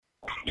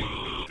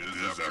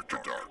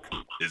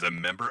is a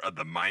member of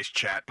the Mice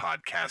Chat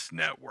Podcast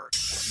Network.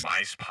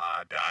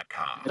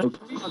 MicePod.com. Now,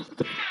 the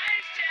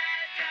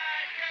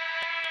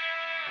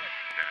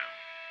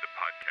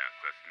podcast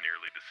that's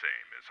nearly the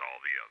same as all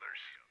the others.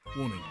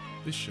 Warning,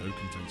 this show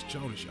contains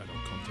childish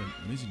adult content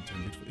and is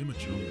intended for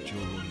immature and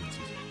mature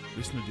audiences.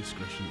 Listener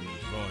discretion is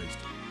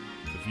advised.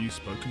 The views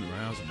spoken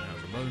are ours and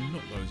ours alone,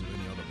 not those of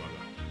any other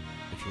blogger.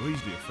 If you're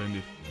easily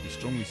offended, we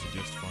strongly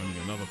suggest finding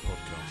another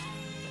podcast.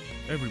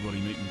 Everybody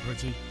neat and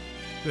pretty,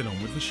 then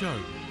on with the show.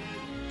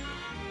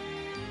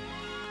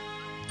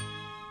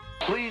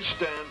 Please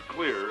stand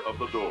clear of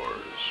the doors.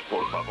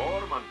 Por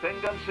favor,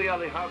 manténganse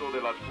alejado de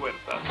las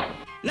puertas.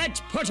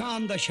 Let's put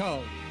on the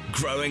show.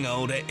 Growing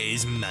older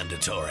is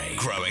mandatory.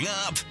 Growing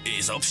up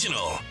is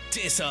optional.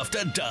 Dis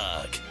After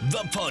Dark,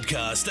 the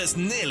podcast that's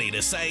nearly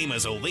the same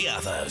as all the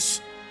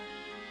others.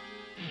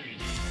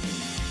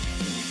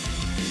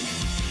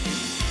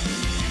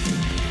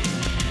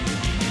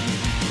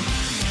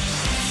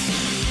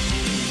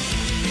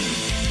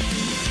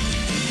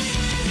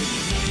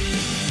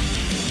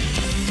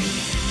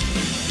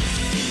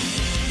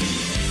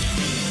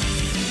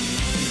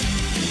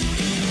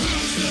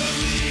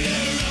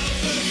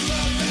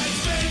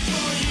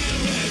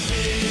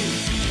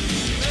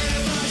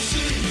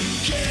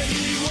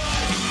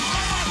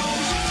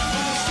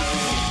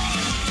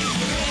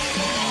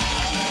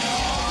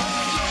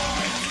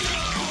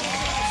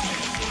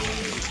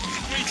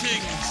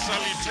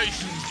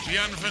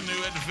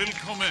 Bienvenue and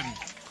willkommen.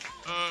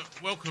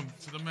 Welcome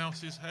to the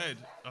Mouse's Head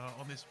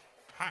on this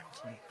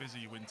packed and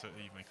busy winter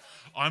evening.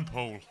 I'm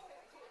Paul.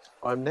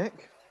 I'm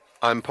Nick.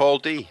 I'm Paul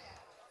D.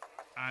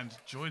 And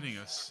joining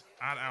us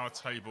at our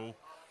table,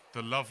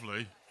 the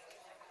lovely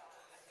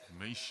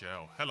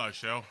Michelle. Hello,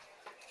 Shell.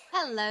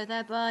 Hello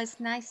there, boys.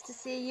 Nice to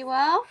see you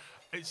all.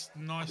 It's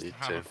nice to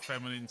have a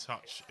feminine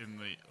touch in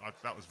the...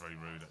 that was very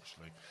rude,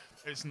 actually.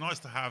 It's nice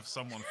to have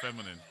someone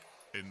feminine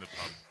in the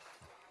pub.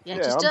 Yeah,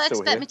 just don't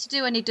expect me to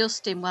do any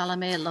dusting while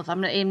I'm here, love.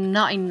 I'm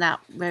not in that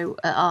route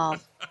at all.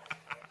 Well,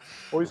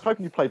 I was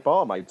hoping you played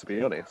barmaid, to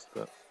be honest.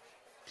 But...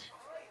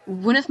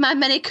 One of my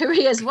many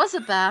careers was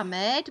a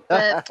barmaid,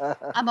 but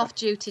I'm off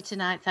duty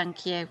tonight,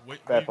 thank you.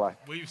 Fair play.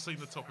 We've seen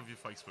the top of your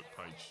Facebook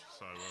page,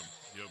 so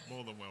you're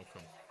more than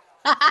welcome.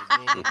 You're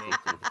more than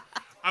welcome.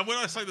 And when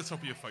I say the top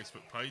of your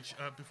Facebook page,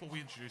 before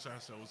we introduce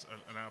ourselves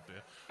and our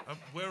beer,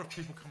 where have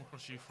people come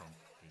across you from,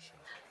 Michelle?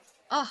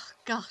 Oh,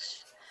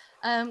 gosh.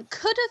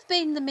 Could have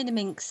been the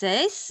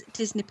Miniminxes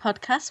Disney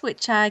podcast,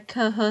 which I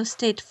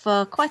co-hosted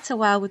for quite a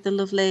while with the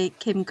lovely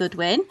Kim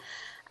Goodwin.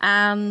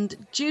 And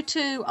due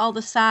to all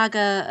the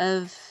saga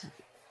of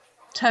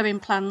Touring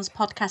Plans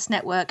Podcast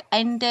Network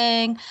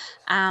ending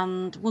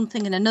and one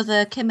thing and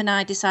another, Kim and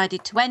I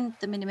decided to end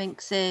the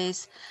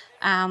Miniminxes.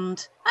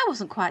 And I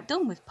wasn't quite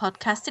done with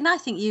podcasting. I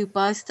think you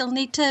boys still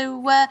need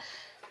to,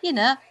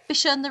 be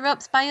shown the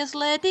ropes by us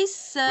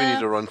ladies. We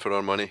need a run for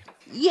our money.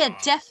 Yeah,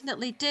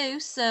 definitely do.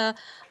 So,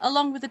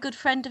 along with a good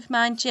friend of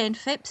mine, Jane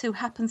Phipps, who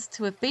happens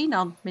to have been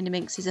on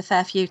Miniminxes a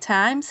fair few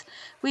times,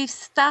 we've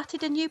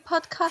started a new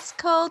podcast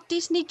called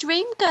Disney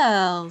Dream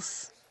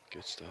Girls.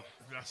 Good stuff.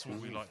 That's what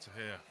we like to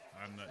hear.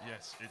 And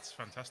yes, it's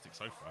fantastic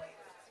so far.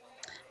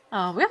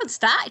 Oh, we haven't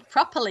started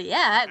properly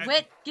yet.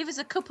 Wait, give us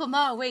a couple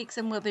more weeks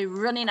and we'll be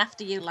running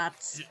after you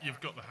lads.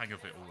 You've got the hang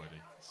of it already.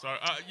 So,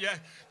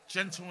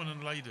 gentleman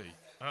and lady,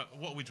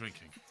 what are we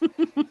drinking?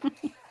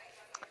 Okay.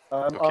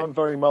 I'm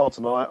very mild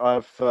tonight.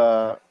 I've,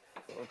 for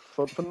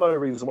no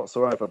reason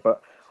whatsoever,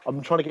 but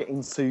I'm trying to get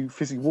into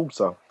fizzy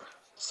water.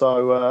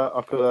 So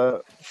I've got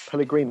a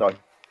Pellegrino.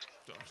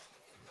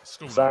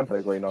 San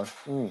Pellegrino.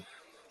 Mm.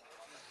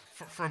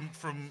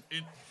 From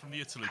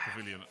the Italy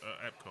pavilion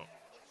at Epcot.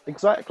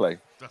 Exactly.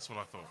 That's what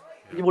I thought.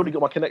 Yeah. You've already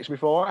got my connection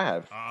before I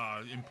have.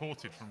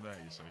 Imported from there,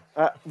 you see.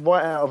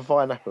 Right out of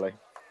Via Napoli.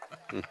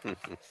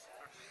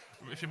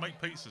 If you make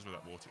pizzas with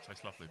that water, it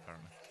tastes lovely,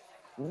 apparently.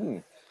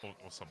 Mm.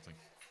 Or something.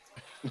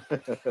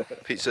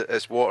 Pizza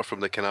is water from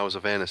the canals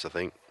of Venice, I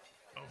think.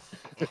 Oh,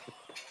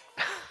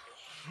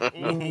 I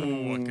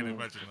can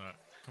imagine that.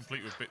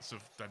 Complete with bits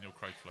of Daniel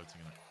Craig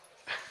floating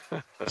in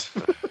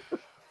it.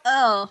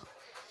 Oh.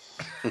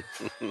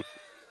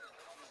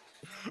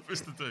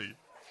 Mr. D.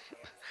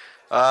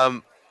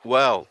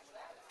 Well,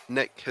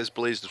 Nick has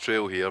blazed the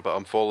trail here, but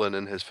I'm following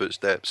in his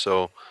footsteps,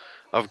 so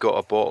I've got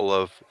a bottle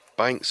of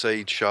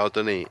Bankside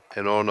Chardonnay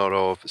in honour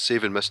of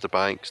Saving Mr.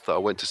 Banks that I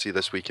went to see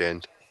this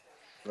weekend.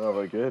 Oh,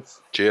 very good.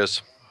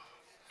 Cheers.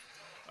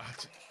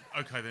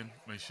 Okay then,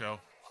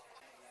 Michelle.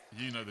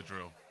 You know the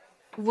drill.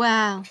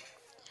 Well,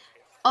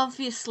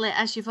 obviously,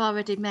 as you've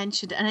already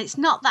mentioned, and it's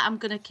not that I'm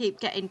going to keep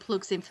getting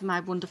plugs in for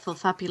my wonderful,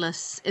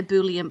 fabulous,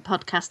 ebullient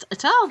podcast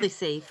at all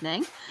this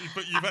evening.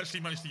 But you've actually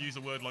managed to use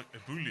a word like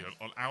ebullient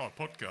on our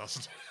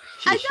podcast.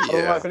 I know.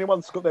 All right, if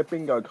anyone's got their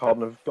bingo card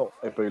and have got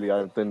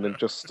ebullience, then they've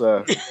just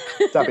dab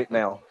it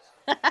now.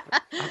 I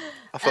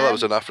thought that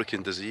was an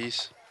African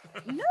disease.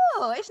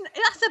 No, it's not,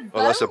 that's Ebola.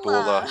 Oh, that's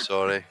Ebola,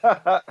 sorry.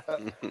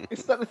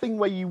 Is that the thing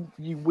where you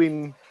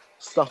win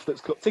stuff that's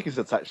got tickets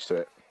attached to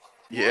it?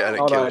 Yeah, and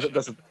it oh kills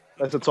no,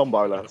 that's a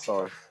tombola,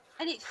 sorry.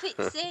 And it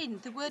fits in,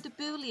 the word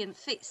ebullient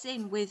fits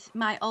in with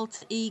my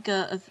alter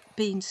ego of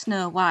being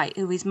Snow White,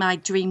 who is my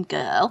dream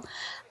girl.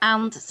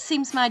 And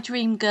seems my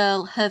dream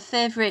girl, her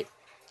favourite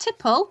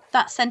tipple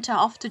that sent her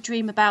off to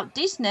dream about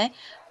Disney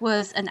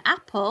was an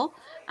apple.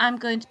 I'm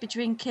going to be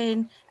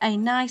drinking a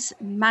nice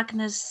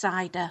Magners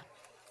cider.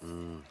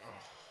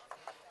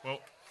 Well,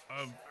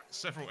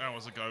 several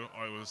hours ago,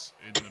 I was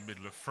in the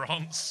middle of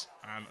France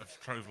and I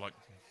drove like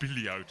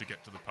Billio to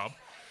get to the pub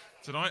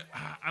tonight.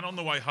 And on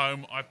the way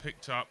home, I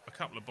picked up a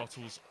couple of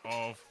bottles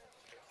of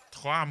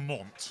Trois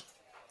Monts,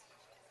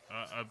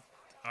 a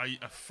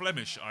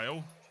Flemish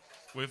ale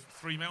with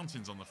 3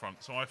 mountains on the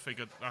front. So I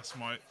figured that's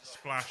my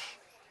Splash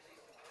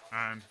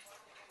and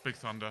Big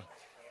Thunder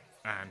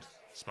and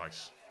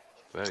Space.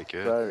 Very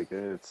good. Very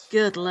good.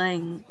 Good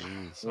link.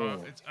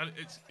 So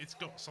it's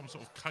got some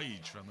sort of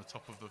cage around the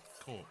top of the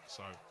cork,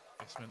 so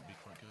it's meant to be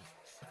quite good.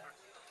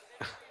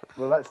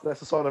 Well,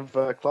 that's a sign of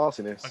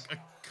classiness.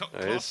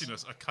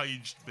 Classiness, a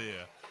caged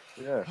beer.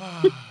 Yeah.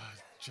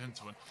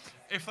 Gentlemen,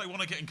 if they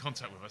want to get in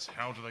contact with us,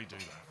 how do they do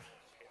that?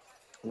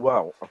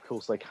 Well, of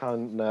course they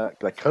can.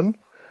 They can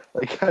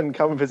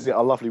come and visit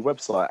our lovely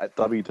website at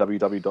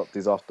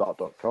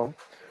www.disasterdark.com,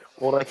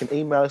 or they can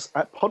email us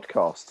at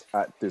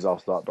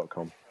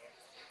podcast@disasterdark.com.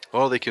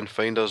 Or they can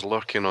find us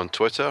lurking on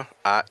Twitter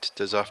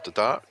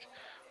 @DisAfterDark,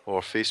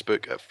 or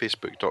Facebook at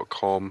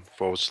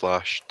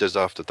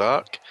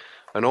facebook.com/DisAfterDark,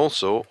 and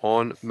also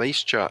on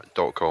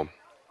micechat.com.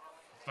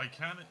 They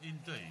can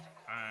indeed,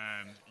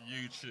 and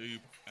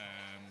YouTube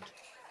and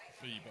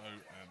Bebo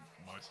and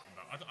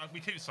MySpace. We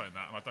keep saying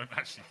that, and I don't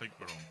actually think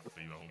we're on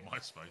Bebo or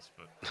MySpace,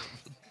 but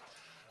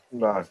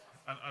No.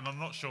 and I'm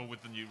not sure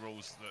with the new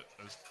rules that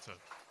as to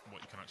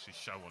what you can actually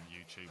show on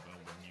YouTube and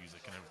all the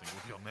music and everything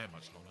will be on there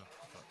much longer.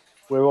 But...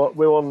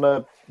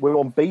 We're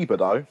on Bieber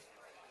though.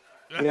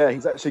 Yeah,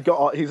 he's actually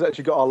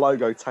got our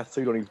logo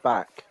tattooed on his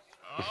back.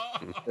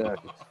 Yeah.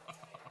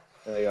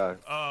 There you go.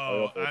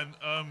 Oh, and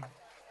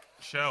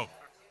Shell.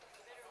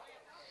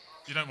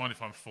 You don't mind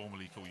if I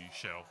formally call you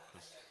Shell,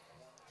 because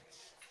it's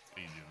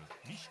easier than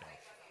Michelle.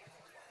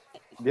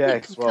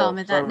 Yes, You can call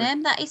me that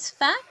name. That is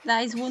fine.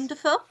 That is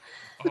wonderful.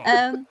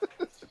 As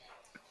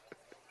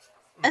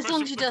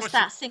long as you don't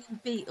start singing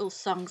Beatles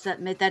songs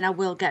at me, then I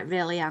will get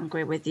really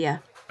angry with you.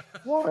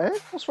 Why?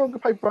 What's wrong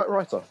with Paperback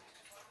Writer?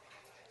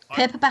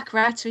 Paperback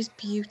Writer is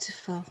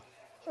beautiful.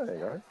 There you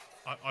go.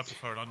 I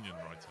prefer an Onion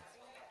Writer.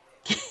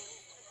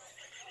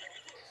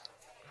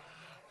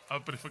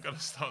 But if we're going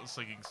to start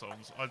singing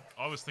songs,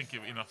 I was thinking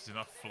of Enough's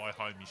Enough, Fly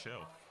High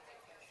Michelle.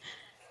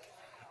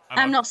 And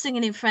I'm not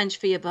singing in French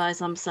for you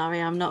boys, I'm sorry,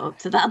 I'm not up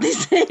to that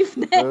this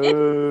evening.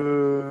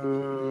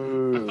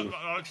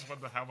 I just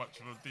wonder how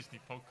much of a Disney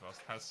podcast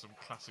has some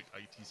classic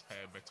 80s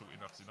hair metal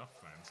Enough's Enough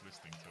fans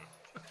listening to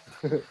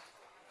it.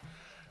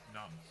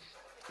 None.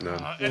 No.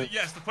 And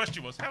yes, the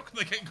question was, how can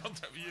they get in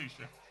contact with you,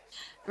 Shell?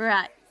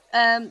 Right.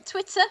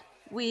 Twitter,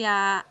 we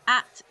are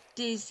at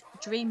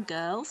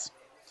DizDreamGirls.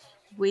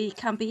 We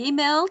can be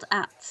emailed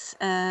at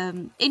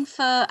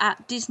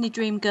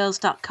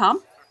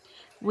info@disneydreamgirls.com.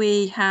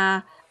 We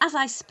have, as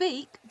I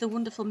speak, the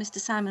wonderful Mr.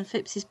 Simon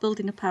Phipps is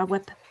building up our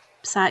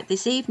website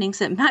this evening,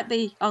 so it might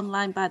be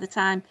online by the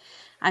time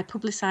I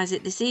publicise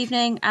it this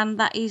evening, and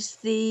that is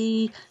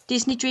the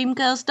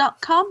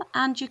disneydreamgirls.com,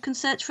 and you can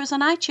search for us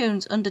on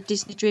iTunes under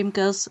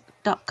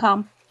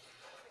disneydreamgirls.com.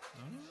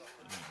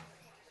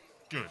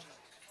 Good.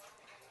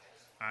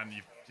 And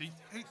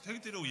who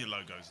did all your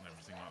logos and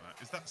everything like that?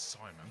 Is that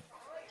Simon?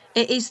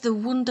 It is the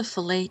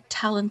wonderfully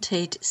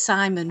talented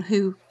Simon,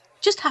 who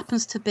just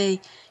happens to be,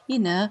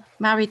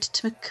 married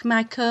to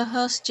my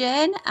co-host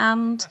Jane,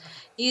 and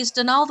he has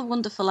done all the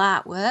wonderful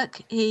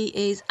artwork. He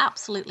is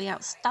absolutely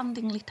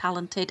outstandingly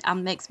talented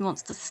and makes me want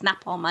to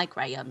snap all my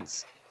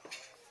crayons.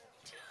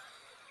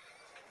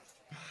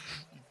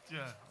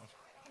 Yeah, I've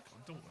got a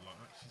daughter like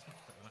that. She's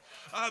much better than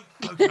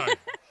that. Okay.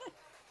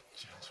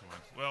 Gentlemen.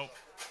 Well,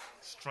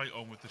 straight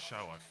on with the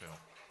show, I feel.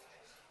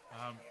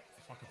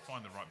 If I can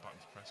find the right button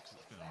to press, because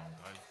it's been a long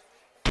day.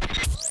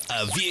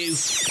 A view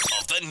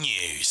of the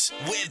news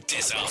with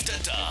Dis After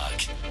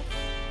Dark.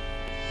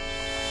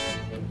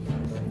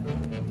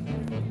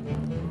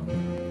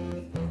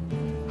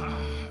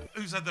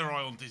 Who's had their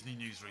eye on Disney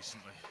news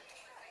recently?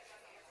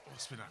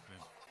 What's been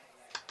happening?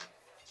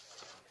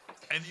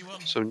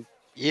 Anyone? So,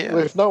 yeah.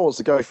 Well, if no one wants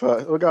to go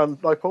first, we're going.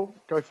 No, Paul,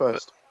 go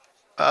first.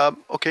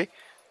 Okay.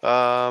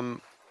 A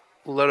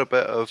little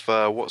bit of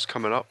what's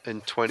coming up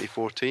in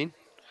 2014.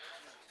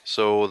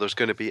 So there's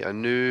going to be a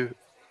new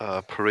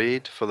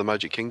parade for the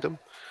Magic Kingdom,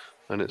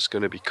 and it's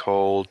going to be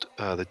called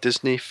the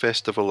Disney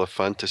Festival of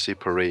Fantasy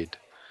Parade,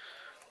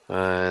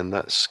 and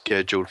that's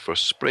scheduled for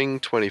spring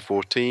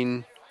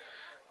 2014,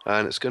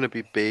 and it's going to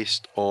be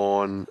based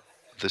on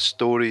the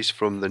stories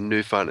from the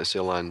new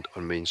Fantasyland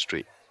on Main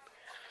Street.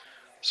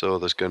 So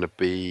there's going to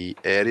be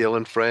Ariel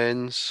and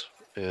Friends,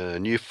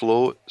 new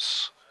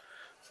floats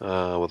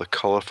with a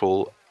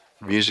colourful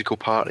musical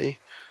party,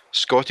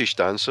 Scottish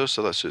dancers,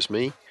 so that suits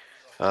me,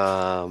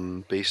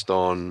 based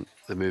on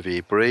the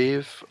movie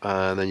Brave,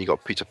 and then you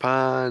got Peter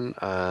Pan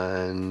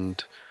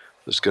and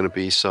There's going to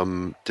be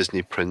some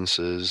Disney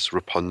princess,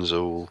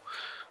 Rapunzel,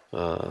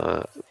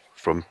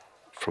 from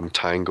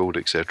Tangled,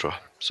 etc.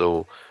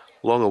 So,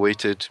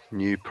 long-awaited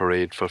new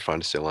parade for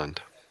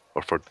Fantasyland,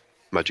 or for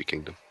Magic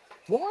Kingdom.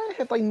 Why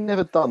have they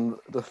never done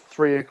the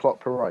 3 o'clock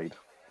parade?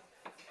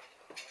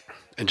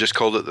 And just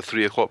called it the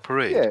 3 o'clock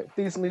parade? Yeah,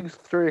 Disney's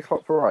 3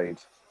 o'clock parade.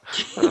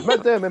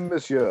 Madame and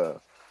Monsieur,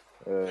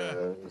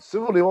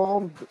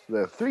 Sullivan,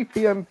 the 3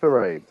 p.m.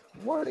 parade.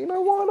 Why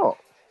not?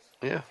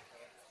 Yeah.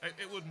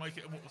 It would make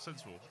it more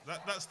sensible.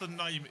 That's the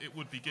name it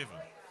would be given.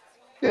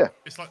 Yeah.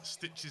 It's like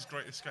Stitch's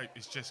Great Escape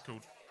is just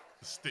called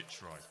the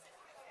Stitch Ride.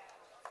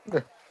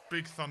 Yeah.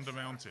 Big Thunder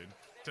Mountain,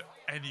 to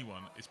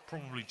anyone, is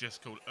probably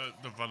just called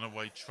the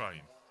Runaway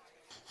Train.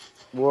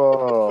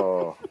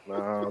 Whoa. No,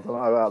 I don't know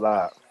about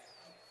that.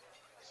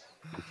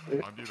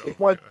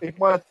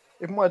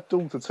 If my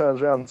daughter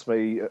turns around to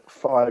me at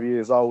 5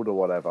 years old or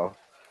whatever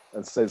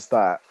and says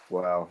that,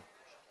 well,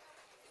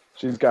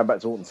 she's going back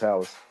to Alton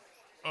Towers.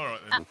 All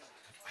right then.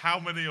 How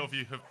many of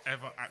you have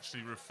ever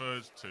actually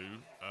referred to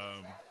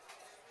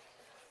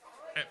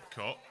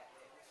Epcot,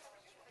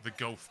 the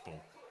golf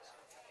ball?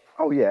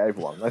 Oh yeah,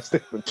 everyone. That's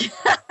different.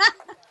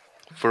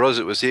 For us,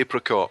 it was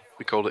apricot.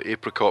 We called it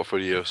apricot for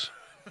years.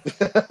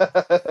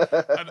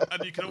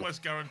 and you can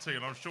almost guarantee,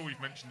 and I'm sure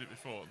we've mentioned it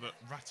before, that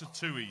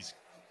Ratatouille's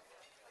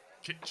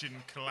kitchen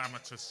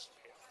calamitous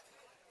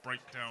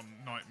breakdown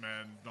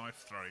nightmare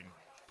knife throwing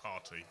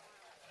party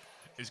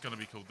is going to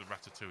be called the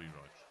Ratatouille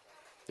ride.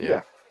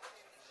 Yeah.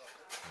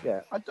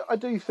 I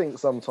do think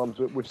sometimes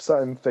with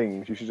certain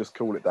things you should just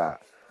call it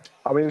that.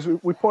 I mean, as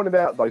we pointed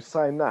out though,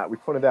 saying that, we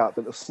pointed out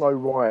that the Snow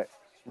White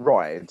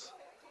ride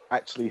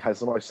actually has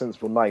the most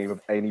sensible name of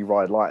any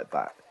ride like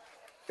that,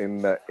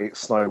 in that it's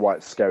Snow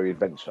White's Scary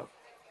Adventure.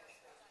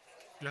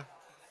 Yeah.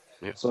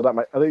 So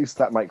at least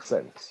that makes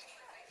sense.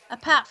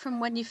 Apart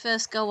from when you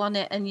first go on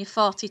it and you're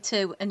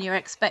 42 and you're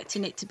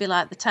expecting it to be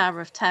like the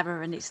Tower of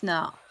Terror and it's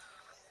not.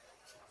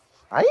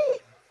 Hey?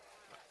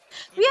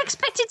 We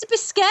expect it to be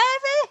scary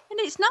and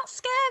it's not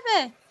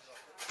scary.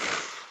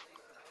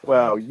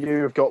 Well,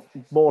 you've got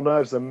more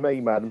nerves than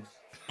me, madam.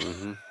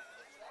 Mm-hmm.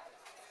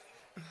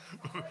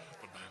 But man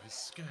is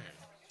scared.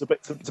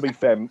 To be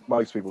fair,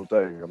 most people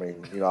do. I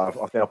mean,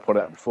 I've now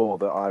pointed out before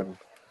that I'm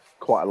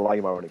quite a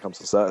lame-o when it comes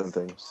to certain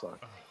things. So.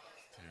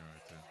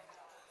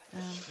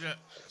 Yeah.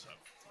 So,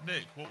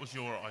 Nick, what was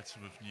your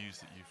item of news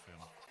that you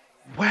filmed?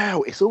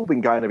 Well, it's all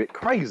been going a bit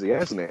crazy,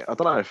 hasn't it? I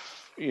don't know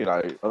if,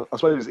 I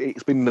suppose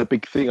it's been the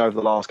big thing over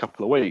the last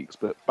couple of weeks,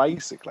 but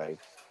basically,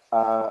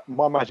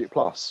 My Magic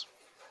Plus.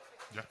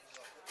 Yeah.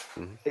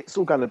 Mm-hmm. It's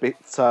all going a bit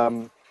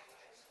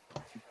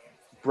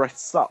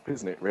breaths up,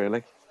 isn't it,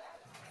 really?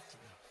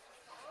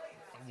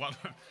 One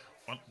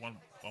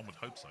would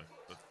hope so.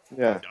 But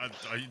Yeah.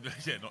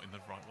 Yeah, not in the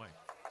right way.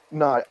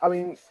 No, I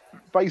mean,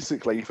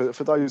 basically,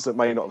 for those that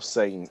may not have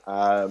seen,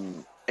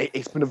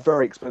 it's been a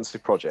very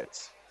expensive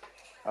project.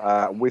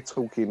 We're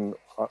talking,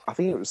 I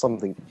think it was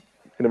something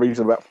in the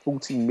region of about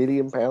 £40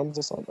 million or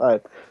something.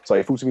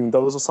 $40 million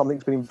or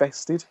something's been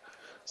invested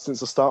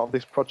since the start of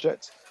this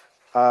project.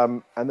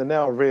 And they're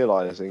now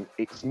realising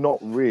it's not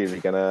really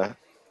going to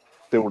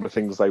do all the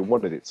things they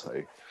wanted it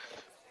to.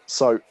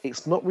 So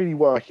it's not really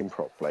working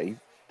properly.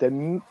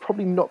 They're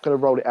probably not going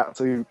to roll it out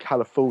to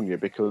California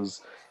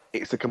because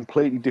it's a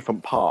completely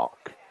different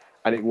park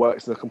and it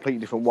works in a completely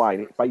different way,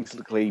 and it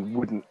basically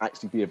wouldn't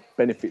actually be a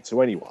benefit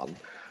to anyone.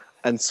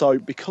 And so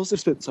because they've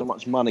spent so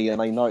much money and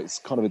they know it's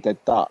kind of a dead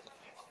duck,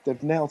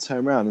 they've now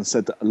turned around and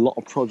said that a lot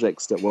of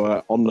projects that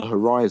were on the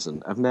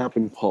horizon have now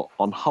been put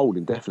on hold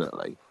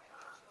indefinitely.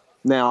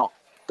 Now,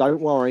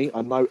 don't worry,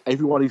 I know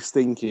everybody's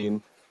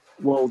thinking,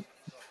 well,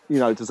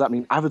 does that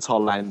mean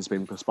Avatar Land's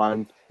been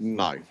postponed?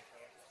 No,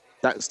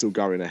 that's still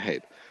going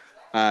ahead.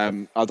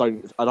 I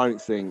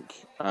don't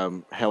think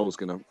Hell's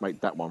going to make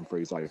that one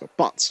freeze over.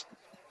 But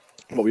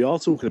what we are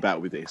talking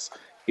about with this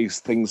is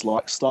things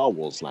like Star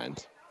Wars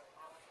Land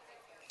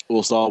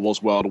or Star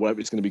Wars World or whatever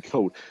it's going to be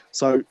called.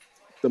 So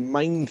the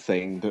main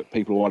thing that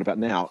people are worried about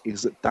now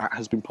is that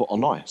has been put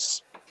on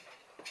ice.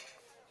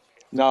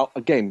 Now,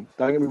 again,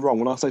 don't get me wrong.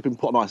 When I say it's been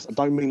put on ice, I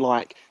don't mean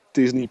like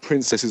Disney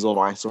princesses on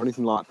ice or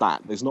anything like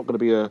that. There's not going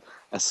to be a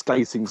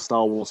skating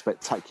Star Wars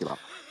spectacular.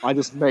 I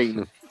just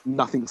mean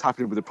nothing's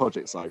happening with the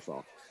project so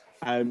far.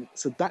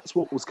 So that's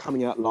what was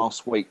coming out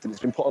last week, and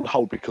it's been put on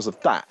hold because of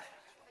that.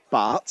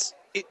 But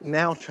it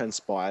now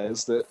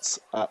transpires that,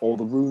 or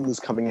the rumours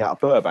coming out of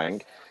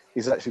Burbank,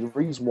 is actually the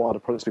reason why the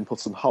project's been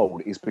put on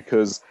hold is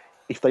because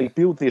if they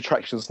build the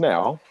attractions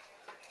now,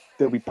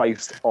 they'll be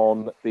based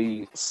on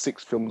the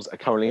 6 films that are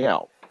currently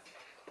out.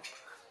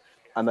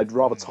 And they'd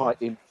rather tie it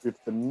in with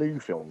the new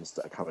films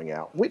that are coming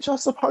out, which I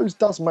suppose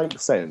does make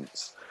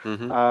sense.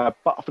 Mm-hmm.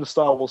 But for the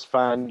Star Wars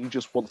fan, you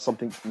just want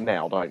something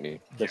now, don't you?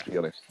 Let's be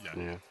honest.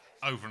 Yeah.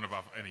 Over and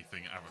above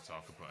anything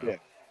Avatar could put out.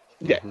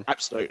 Yeah,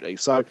 absolutely.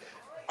 So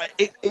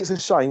it's a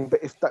shame,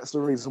 but if that's the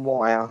reason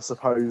why, I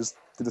suppose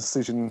the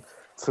decision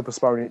to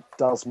postpone it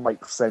does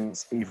make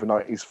sense, even though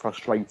it is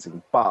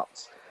frustrating.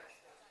 But,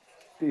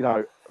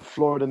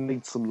 Florida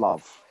needs some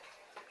love.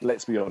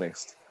 Let's be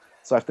honest.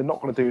 So if they're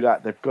not going to do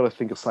that, they've got to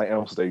think of something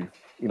else to do.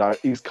 You know,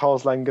 is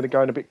Cars Land going to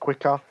go in a bit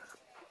quicker?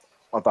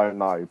 I don't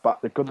know,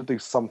 but they've got to do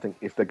something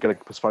if they're going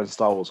to postpone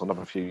Star Wars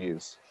another few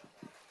years.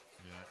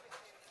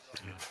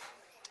 Yeah.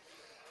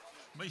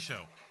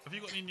 Michelle, have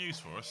you got any news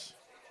for us?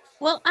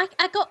 Well,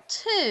 I got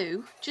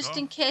two, just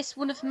in case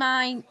one of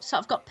mine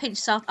sort of got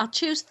pinched off. I'll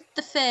choose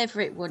the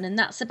favourite one, and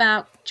that's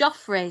about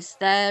Joffrey's,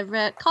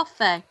 their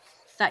coffee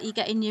that you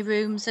get in your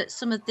rooms at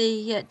some of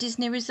the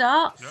Disney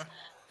resorts. Yeah.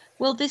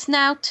 Well, there's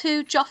now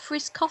 2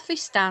 Joffrey's coffee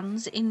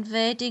stands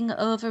invading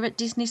over at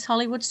Disney's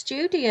Hollywood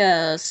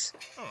Studios,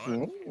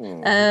 All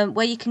right.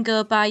 where you can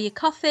go buy your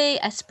coffee,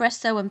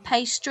 espresso and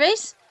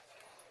pastries.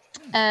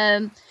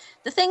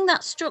 The thing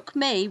that struck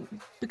me,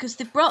 because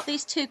they've brought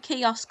these 2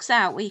 kiosks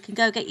out where you can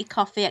go get your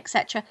coffee,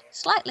 etc.,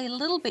 slightly a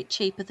little bit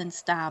cheaper than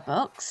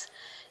Starbucks.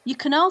 You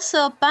can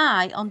also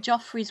buy on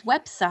Joffrey's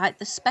website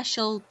the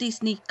special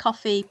Disney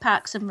Coffee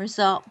Parks and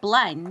Resort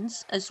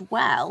blends as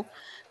well.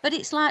 But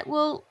it's like,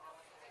 well,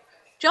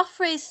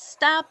 Joffrey's,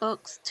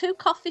 Starbucks, 2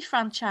 coffee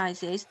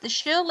franchises. There's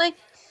surely,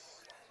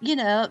 you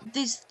know,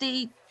 there's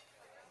the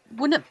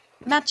one at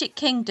Magic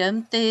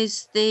Kingdom,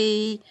 there's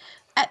the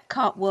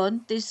Epcot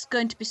one, there's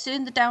going to be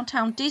soon the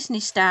Downtown Disney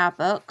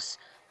Starbucks,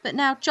 but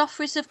now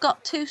Joffrey's have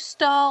got 2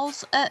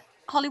 stalls at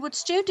Hollywood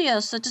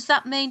Studios. So does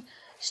that mean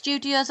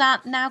studios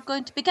aren't now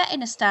going to be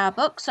getting a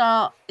Starbucks,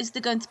 or is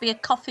there going to be a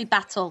coffee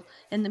battle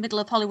in the middle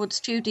of Hollywood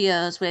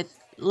Studios with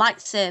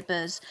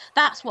lightsabers?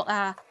 That's what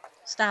our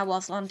Star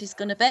Wars Land is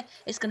going to be.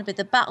 It's going to be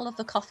the battle of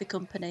the coffee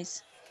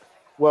companies.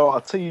 Well, I'll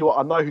tell you what,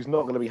 I know who's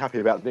not going to be happy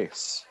about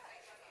this.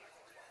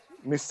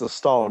 Mr.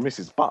 Star and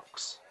Mrs.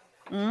 Bucks.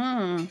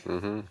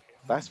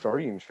 That's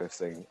very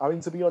interesting. I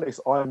mean, to be honest,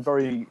 I've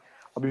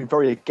been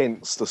very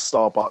against the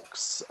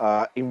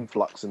Starbucks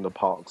influx in the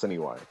parks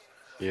anyway.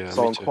 Yeah.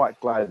 So me I'm too. quite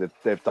glad that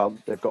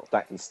they've got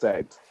that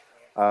instead.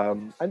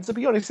 And to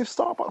be honest, if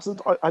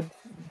Starbucks had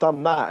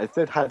done that, if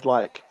they'd had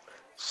like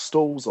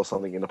stalls or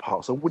something in the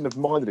parks, I wouldn't have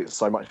minded it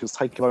so much as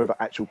taking over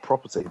actual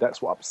property.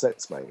 That's what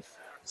upsets me.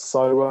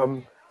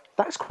 So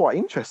that's quite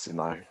interesting,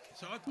 though.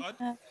 So I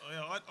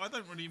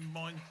don't really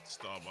mind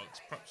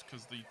Starbucks, perhaps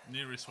because the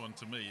nearest one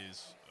to me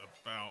is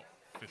about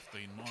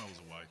 15 miles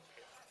away.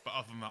 But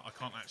other than that, I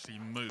can't actually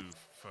move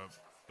for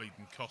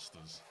bleeding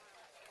Costas.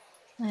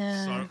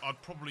 Yeah. So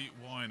I'd probably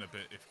whine a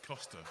bit if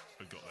Costa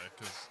had got there,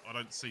 because I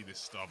don't see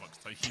this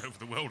Starbucks taking over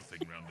the world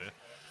thing around here.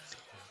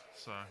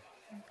 So,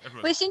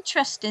 Well, it's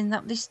interesting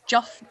that this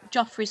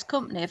Joffrey's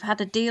company have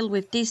had a deal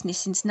with Disney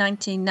since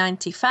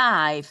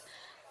 1995.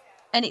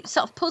 And it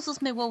sort of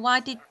puzzles me, well,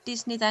 why did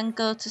Disney then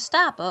go to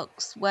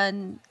Starbucks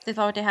when they've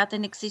already had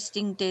an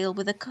existing deal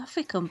with a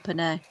coffee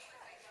company?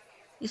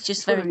 It's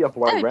just very, the other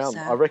way very around.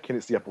 bizarre. I reckon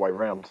it's the other way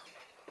around.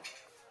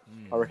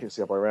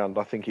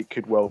 I think it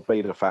could well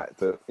be the fact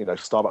that, you know,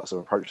 Starbucks have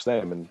approached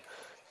them, and,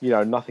 you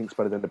know, nothing's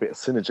better than a bit of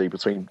synergy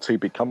between 2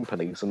 big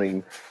companies. I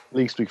mean, at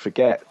least we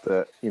forget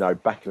that, you know,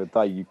 back in the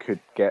day you could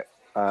get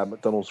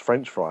McDonald's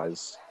French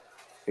fries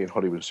in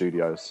Hollywood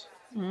Studios.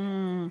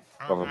 and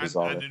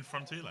bizarre. in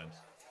Frontierland.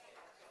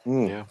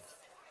 Yeah.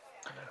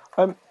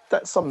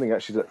 That's something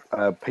actually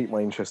that piqued my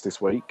interest this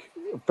week.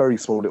 A very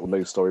small little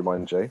news story,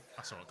 mind you.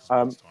 That's all right,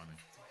 because it's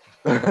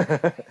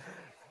tiny.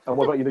 And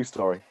what about your news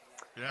story?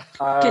 Yeah.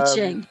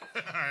 Ka-ching.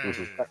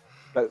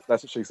 That's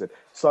what she said.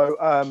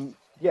 So,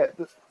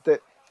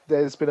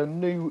 there's been a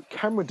new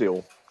camera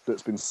deal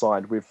that's been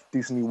signed with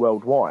Disney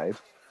Worldwide.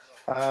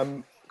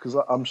 Because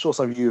I'm sure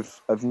some of you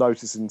have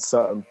noticed in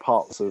certain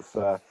parts of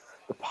the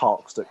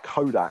parks that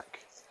Kodak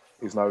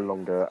is no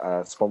longer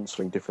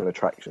sponsoring different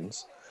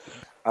attractions.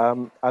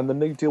 And the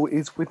new deal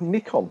is with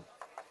Nikon.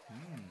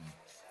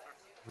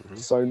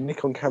 So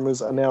Nikon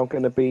cameras are now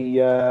going to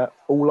be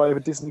all over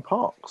Disney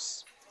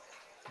parks.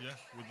 Yeah,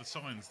 with the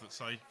signs that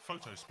say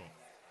photo spot.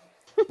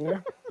 Yeah.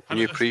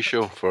 New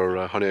pre-show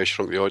for Honey, I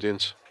Shrunk the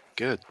Audience.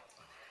 Good.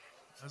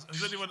 Has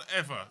anyone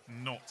ever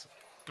not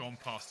gone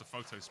past a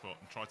photo spot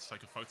and tried to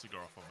take a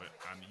photograph of it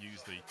and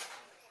use the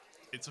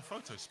 "it's a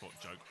photo spot"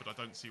 joke, but I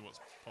don't see what's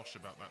posh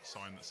about that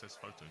sign that says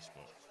photo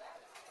spot?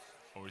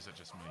 Or is that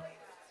just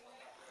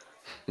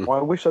me?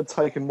 I wish I'd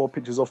taken more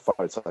pictures of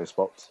photo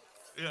spots.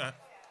 Yeah.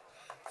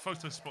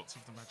 Photo spots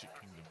of the Magic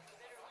Kingdom.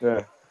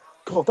 Yeah.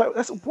 God,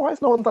 that's why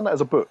has no one done that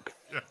as a book?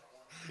 Yeah.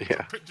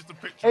 Yeah. Just a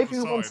picture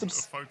Everyone's of the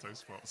side of photo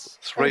spots.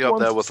 It's right up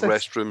there with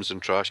Everyone's restrooms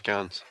and trash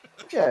cans.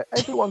 Yeah,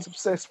 everyone's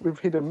obsessed with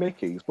hidden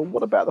Mickeys, but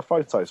what about the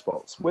photo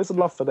spots? Where's the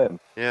love for them?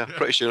 Yeah,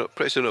 pretty soon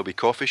it'll be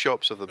coffee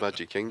shops of the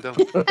Magic Kingdom.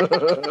 Oh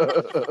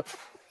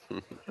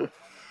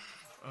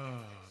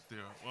dear.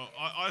 Well,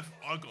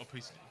 I've got a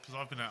piece because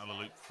I've been out of the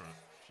loop for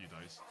a few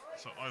days,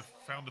 so I've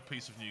found a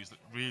piece of news that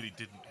really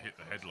didn't hit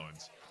the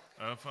headlines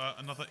of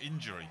another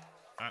injury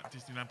at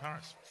Disneyland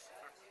Paris.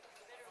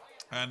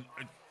 And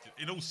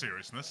in all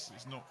seriousness,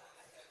 it's not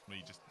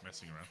me just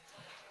messing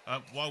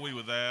around. While we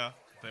were there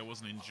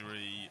was an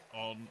injury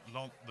on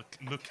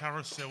Le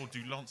Carrousel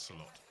du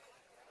Lancelot.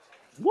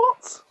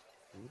 What?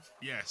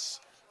 Yes,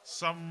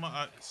 some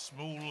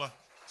small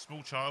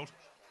child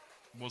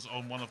was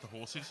on one of the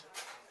horses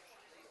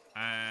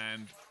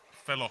and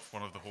fell off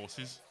one of the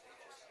horses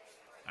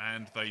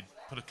and they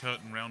put a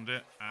curtain around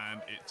it,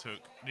 and it took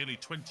nearly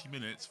 20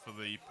 minutes for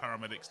the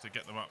paramedics to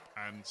get them up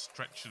and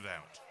stretch it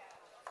out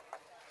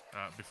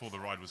before the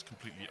ride was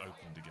completely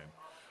opened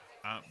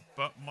again.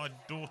 But my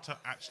daughter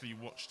actually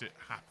watched it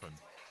happen.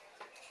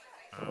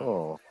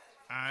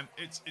 And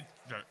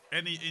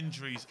any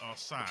injuries are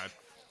sad,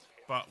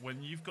 but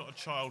when you've got a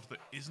child that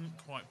isn't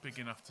quite big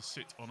enough to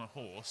sit on a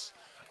horse,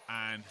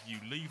 and you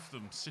leave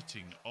them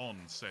sitting on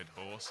said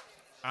horse,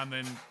 and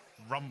then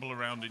rumble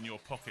around in your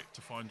pocket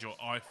to find your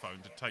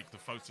iPhone to take the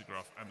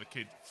photograph, and the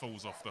kid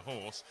falls off the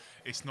horse,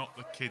 it's not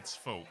the kid's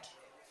fault.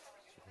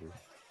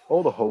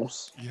 Or the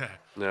horse. Yeah.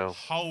 No.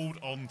 Hold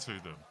on to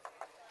them.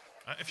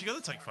 If you're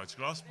going to take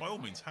photographs, by all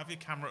means, have your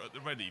camera at the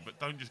ready, but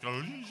don't just go,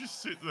 you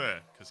just sit there,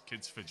 because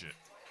kids fidget.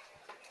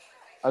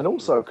 And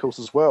also, of course,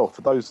 as well,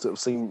 for those that have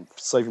seen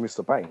Saving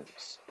Mr.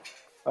 Banks,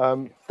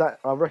 that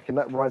I reckon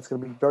that ride's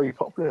going to be very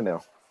popular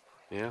now.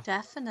 Yeah.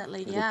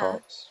 Definitely, in the yeah.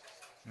 parks.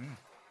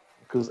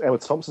 Because Emma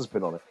Thompson's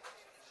been on it.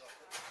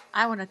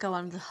 I want to go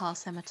on the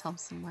horse Emma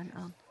Thompson went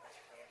on.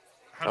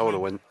 I want to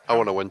win. I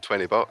want to win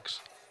 $20.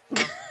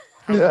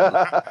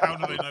 How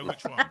do they know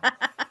which one?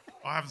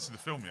 I haven't seen the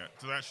film yet.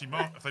 Do they actually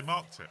have they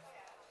marked it?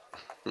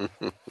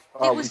 It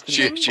was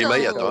Jingles. She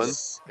may have done.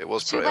 It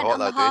was She pretty went hot on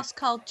the that horse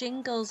called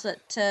Jingles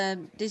at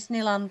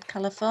Disneyland,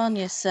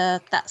 California. So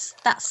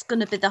that's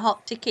going to be the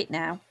hot ticket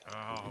now.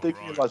 Oh, Do you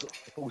right. realise that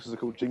the horses are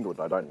called Jingle,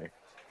 though, don't you?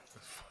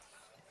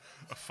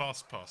 A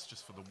fast pass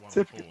just for the one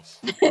Typical. horse.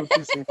 Typical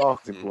Disney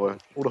marketing boy.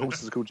 All the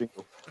horses are called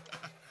Jingle.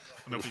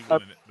 And there'll be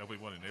one in it. There'll be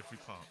one in every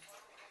park.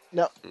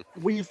 Now,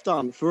 we've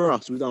done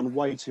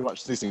way too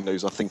much Disney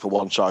news, I think, for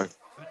one show.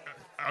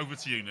 Over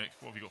to you, Nick.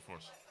 What have you got for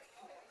us?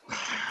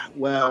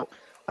 Well,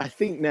 I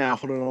think now,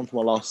 following on from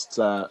our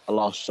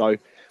last show,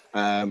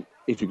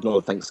 if you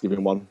ignore the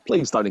Thanksgiving one,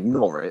 please don't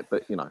ignore it,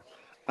 but,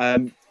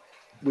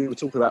 we were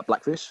talking about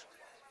Blackfish.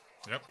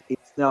 Yep.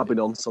 It's now been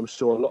on, so I'm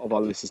sure a lot of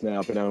our listeners now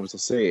have been able to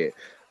see it.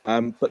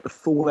 But the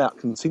fallout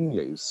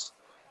continues.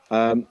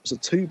 So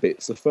two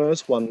bits. The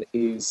first one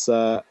is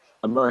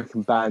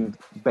American band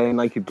Bare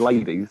Naked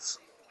Ladies,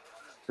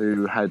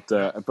 who had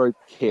a very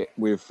big hit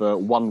with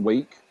 1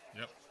 Week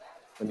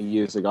many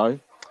years ago,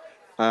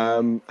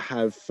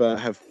 have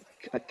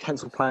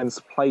cancelled plans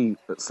to play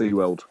at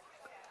SeaWorld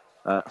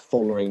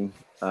following.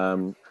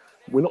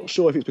 We're not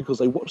sure if it's because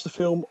they watched the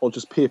film or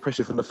just peer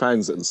pressure from the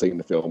fans that had seen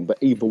the film, but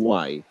either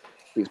way,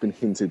 it's been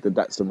hinted that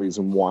that's the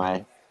reason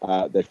why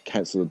they've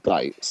cancelled the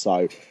date.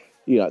 So,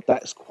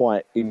 that's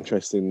quite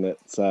interesting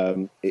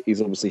that it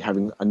is obviously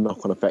having a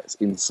knock-on effect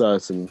in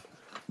certain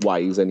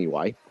ways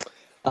anyway.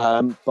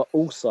 But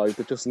also,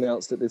 they've just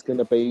announced that there's going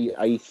to be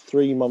a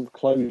 3-month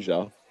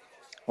closure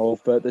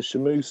of the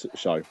Shamu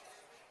show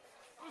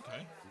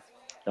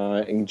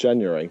in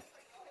January.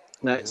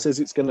 Now, it says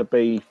it's going to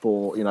be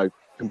for,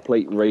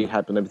 complete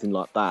rehab and everything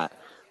like that.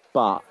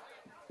 But,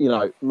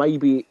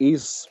 maybe it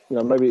is,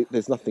 maybe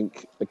there's nothing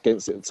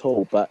against it at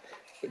all, but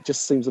it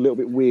just seems a little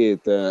bit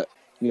weird that,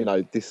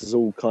 this has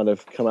all kind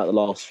of come out the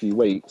last few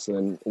weeks, and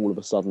then all of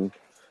a sudden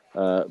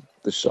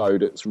the show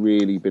that's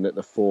really been at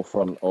the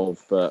forefront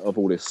of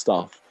all this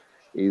stuff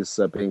is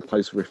being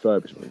close for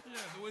refurbishment.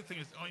 Yeah, the weird thing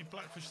is,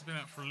 Blackfish has been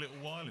out for a little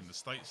while in the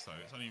States, though.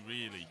 It's only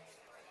recently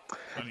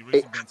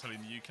been telling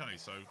in the UK,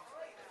 so...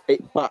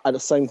 But at the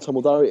same time,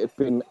 although it had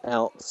been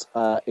out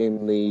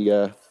in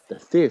the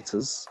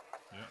theatres,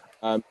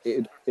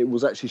 it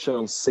was actually shown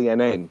on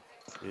CNN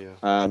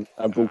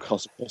and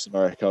broadcast across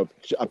America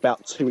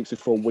about 2 weeks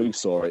before we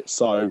saw it.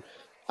 So,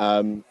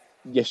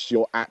 yes,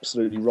 you're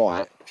absolutely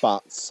right,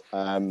 but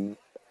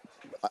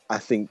I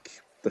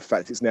think the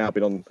fact it's now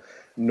been on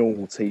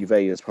normal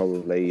TV has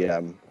probably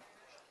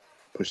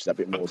pushed that a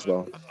bit more as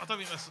well. I don't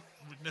think that's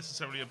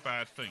necessarily a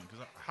bad thing,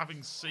 because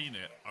having seen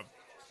it,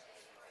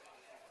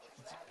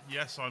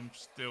 yes, I'm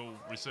still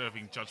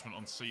reserving judgment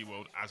on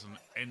SeaWorld as an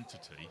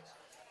entity,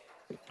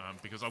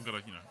 because I'm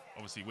going to,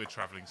 obviously we're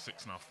travelling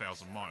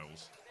 6,500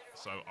 miles,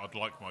 so I'd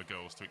like my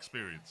girls to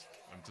experience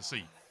and to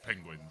see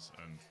penguins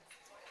and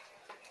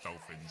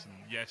dolphins, and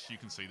yes, you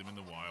can see them in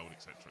the wild,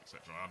 etc.,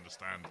 etc. I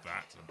understand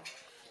that, and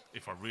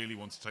if I really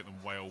want to take them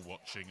whale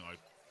watching,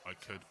 I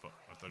could, but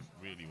I don't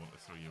really want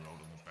a 3-year-old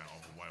on the bow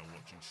of a whale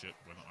watching ship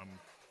when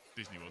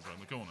Disney World's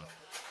around the corner.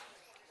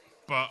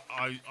 But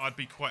I'd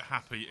be quite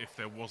happy if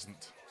there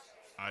wasn't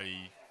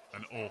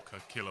an orca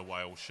killer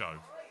whale show.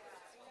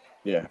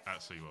 At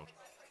SeaWorld.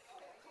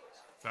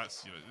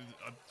 That's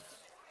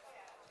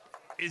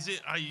is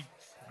it a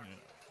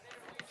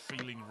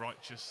feeling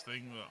righteous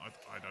thing?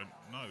 I don't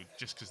know.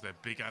 Just because they're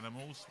big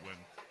animals, when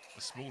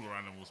the smaller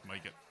animals may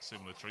get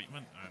similar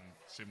treatment and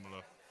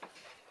similar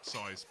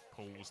size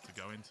pools to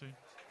go into.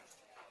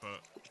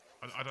 But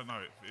I don't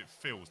know. It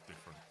feels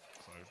different.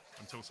 So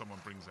until someone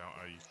brings out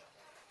a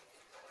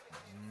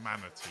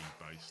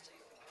manatee-based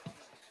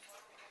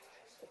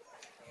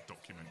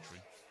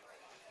documentary,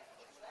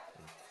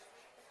 or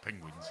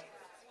penguins,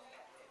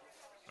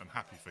 and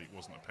Happy Feet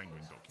wasn't a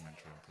penguin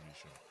documentary, I'm pretty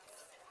sure.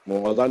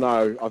 Well, I don't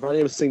know. I've only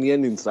ever seen the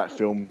ending to that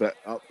film, but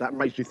that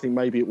makes you think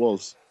maybe it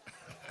was.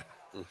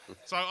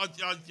 So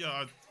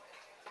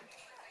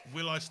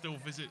Will I still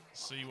visit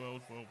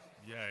SeaWorld? Well,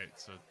 yeah,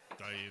 it's a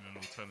day in an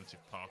alternative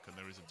park, and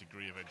there is a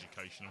degree of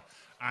education,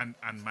 and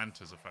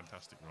Manta's a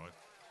fantastic ride.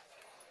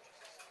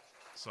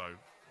 So,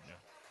 yeah.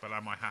 But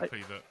am I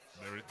happy that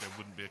there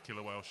wouldn't be a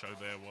killer whale show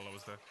there while I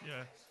was there?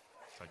 Yeah,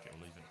 take it or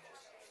leave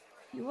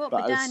it. You won't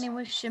be dining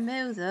with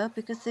Shamu though,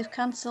 because they've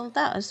cancelled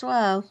that as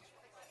well.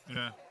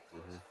 Yeah.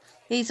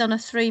 He's on a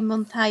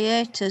 3-month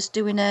hiatus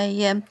doing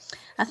I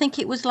think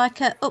it was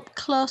like a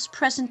up-close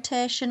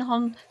presentation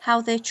on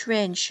how they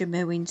train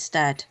Shamu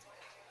instead.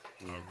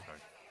 Okay.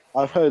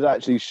 I've heard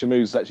actually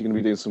Shamu's actually going to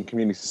be doing some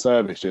community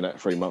service during that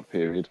 3-month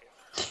period.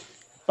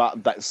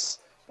 But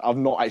I've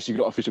not actually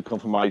got official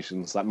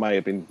confirmations. That may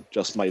have been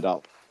just made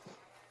up.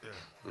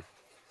 Yeah.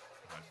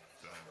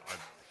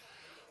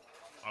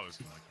 I was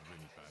going to make a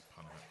really bad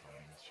pun about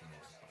playing with Shamu,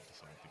 but I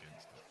decided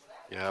against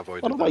it. Yeah, I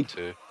avoided By the way, that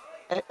too.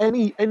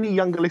 Any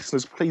younger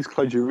listeners, please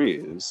close your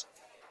ears.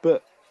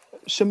 But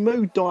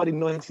Shamu died in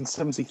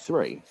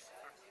 1973.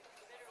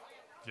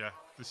 Yeah,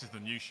 this is the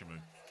new Shamu.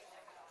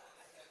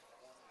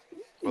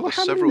 Well, there's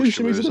how many several new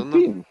Shamus, have isn't there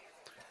there? been?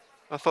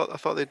 I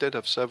thought they did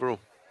have several.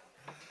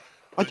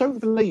 I don't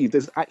believe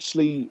there's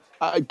actually.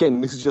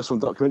 Again, this is just from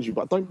the documentary,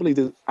 but I don't believe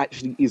there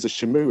actually is a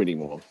Shamu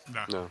anymore.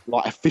 No.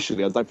 Like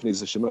officially, I don't think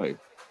there's a Shamu.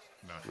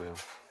 No. Yeah.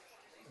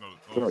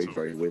 Very,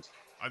 very weird.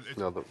 It's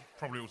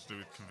probably all to do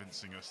with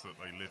convincing us that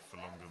they live for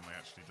longer than they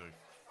actually do.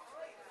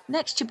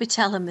 Next, you'll be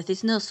telling me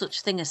there's no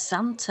such thing as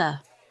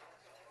Santa.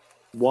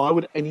 Why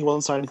would anyone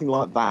say anything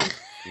like that?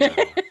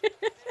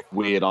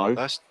 Weirdo.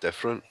 That's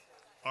different.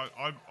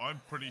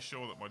 I'm pretty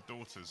sure that my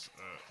daughters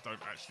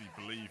don't actually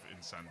believe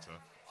in Santa,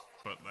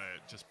 but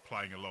they're just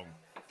playing along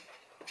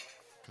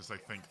because they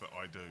think that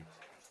I do.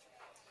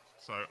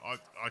 So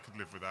I could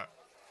live with that.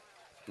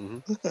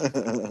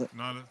 Mm-hmm.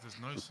 No, there's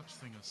no such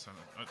thing as Santa.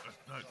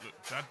 No, look,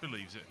 Dad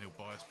believes it and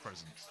he'll buy us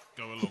presents.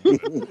 Go along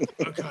with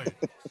it. Okay.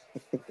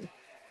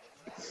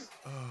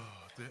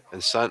 Oh, dear.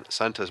 And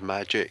Santa's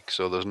magic,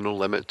 so there's no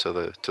limit to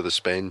the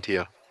spend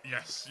here.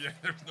 Yes, yeah.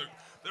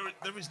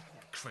 There is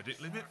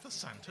credit limit for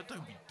Santa.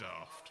 Don't be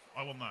daft.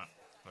 I want that.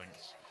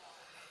 Thanks.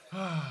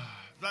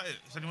 That it.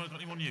 Has anyone got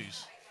any more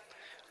news?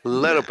 A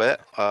little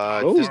bit.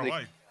 Far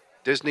away.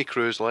 Disney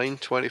Cruise Line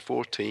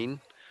 2014.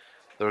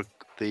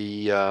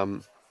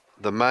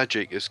 The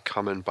Magic is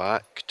coming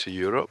back to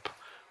Europe,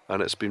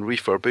 and it's been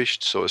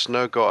refurbished, so it's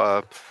now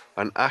got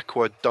an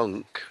Aqua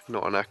Dunk,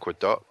 not an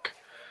Aqueduct.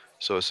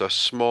 So it's a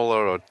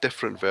smaller or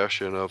different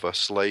version of a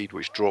slide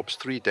which drops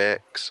 3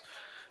 decks,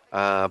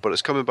 but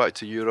it's coming back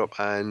to Europe.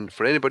 And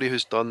for anybody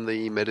who's done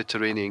the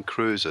Mediterranean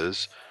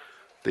cruises,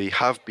 they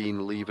have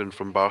been leaving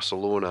from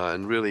Barcelona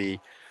and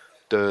really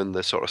down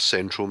the sort of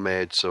central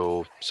med,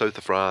 so south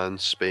of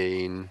France,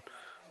 Spain,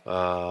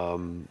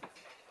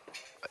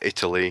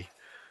 Italy.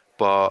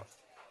 But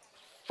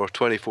for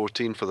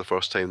 2014, for the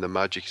first time, the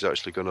Magic is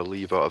actually going to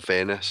leave out of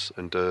Venice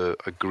and do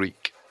a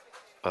Greek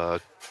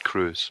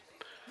cruise.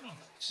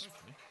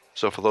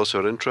 So for those who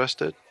are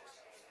interested,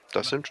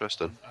 that's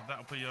interesting. And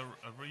that'll be a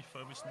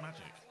refurbished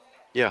Magic.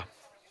 Yeah.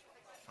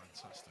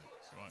 Fantastic.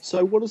 Right.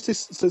 So what is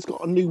this? So it's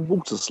got a new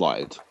water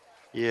slide.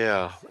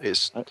 Yeah,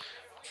 it's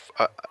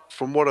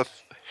from what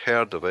I've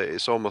heard of it,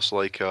 it's almost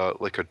like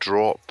a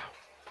drop.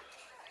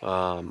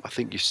 I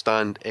think you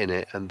stand in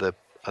it, and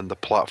the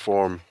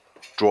platform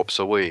drops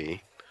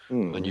away,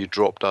 and you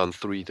drop down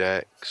 3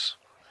 decks.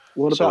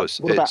 What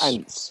about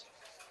ants?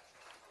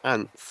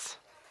 Ants.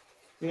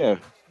 Yeah,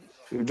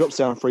 if it drops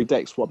down 3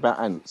 decks. What about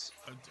ants?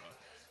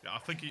 Yeah, I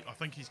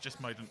think he's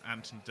just made an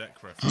ant and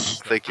deck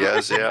reference. I think he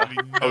has. Yeah.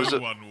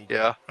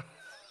 Yeah.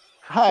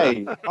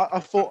 Hey, I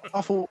thought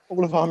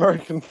all of our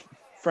American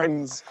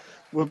friends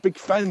were big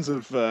fans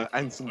of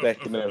Ant and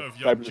Deck and their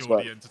fabulous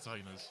work.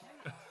 Entertainers.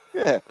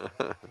 Yeah.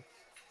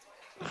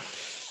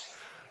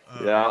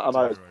 Yeah, I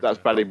know that's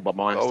bad in my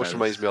mind. It always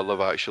reminds me of Love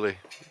Actually.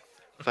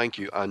 Thank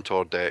you, Ant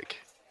or Deck.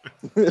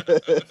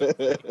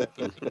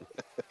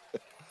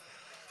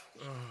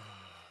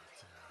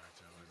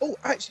 Oh,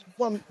 actually,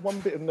 one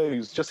bit of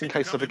news, just in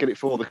case I forget it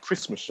for the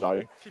Christmas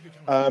show.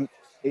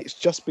 It's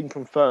just been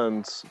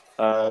confirmed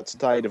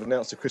today. They've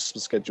announced the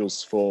Christmas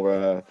schedules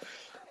for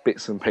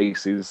bits and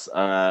pieces.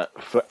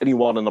 For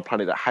anyone on the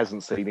planet that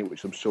hasn't seen it,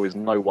 which I'm sure is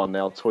no one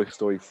now, Toy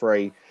Story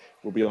 3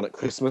 will be on at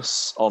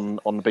Christmas on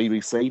the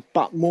BBC.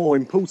 But more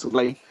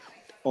importantly,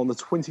 on the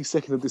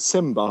 22nd of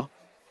December,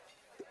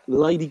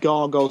 Lady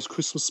Gaga's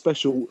Christmas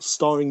special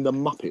starring the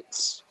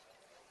Muppets.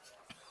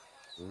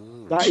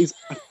 That is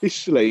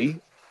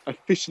officially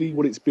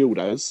what it's billed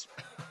as.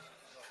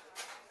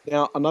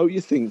 Now, I know what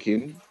you're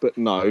thinking, but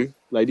no,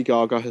 Lady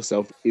Gaga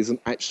herself isn't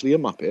actually a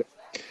Muppet.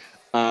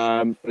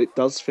 But it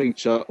does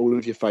feature all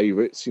of your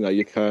favourites, you know,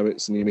 your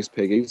Kermits and your Miss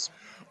Piggies.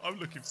 I'm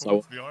looking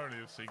forward to the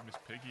irony of seeing Miss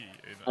Piggy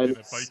in a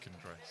bacon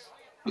dress.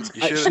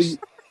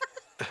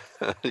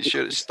 You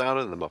sure it's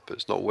starring the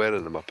Muppets, not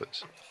wearing the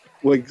Muppets?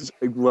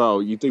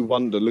 Well, you do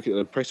wonder, look at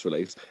the press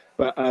release.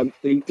 But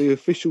the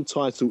official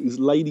title is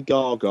Lady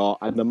Gaga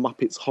and the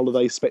Muppets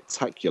Holiday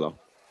Spectacular.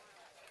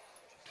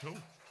 Cool.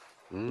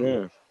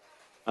 Yeah.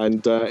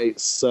 And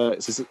it's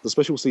the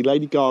special see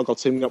Lady Gaga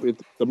teaming up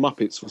with the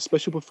Muppets for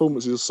special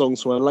performances of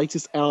songs from her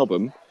latest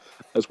album,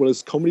 as well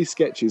as comedy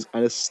sketches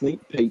and a sneak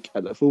peek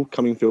at the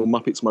forthcoming film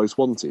Muppets Most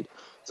Wanted.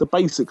 So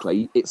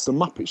basically, it's the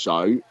Muppet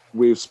Show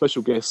with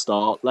special guest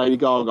star Lady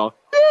Gaga.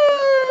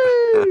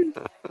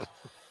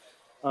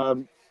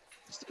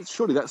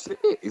 Surely that's it,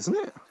 isn't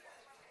it?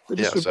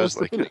 Yeah, sounds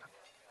like it.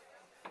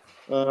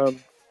 Well,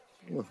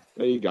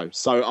 there you go.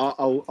 So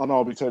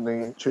I'll be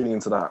tuning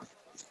into that.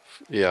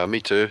 Yeah, me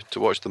too. To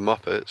watch the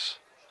Muppets.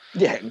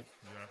 Yeah,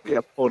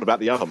 all about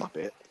the other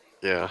Muppet.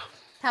 Yeah.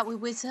 Can't we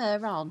whiz her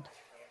on?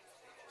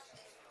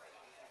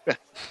 Yeah.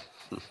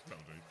 That'll do.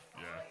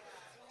 Yeah.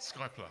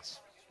 Sky Plus.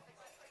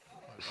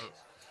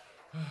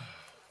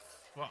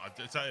 What?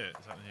 Is that it?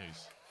 Is that the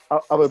news?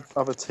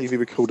 Other TV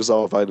recorders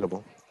are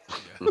available.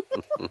 Yeah.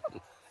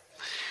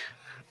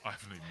 I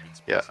haven't even been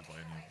sponsored by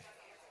any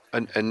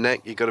of them. And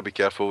Nick, you got to be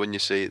careful when you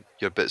say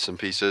your bits and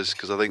pieces,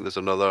 because I think there's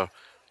another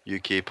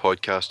UK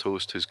podcast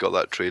host who's got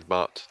that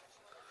trademarked.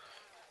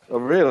 Oh,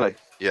 really?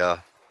 Yeah.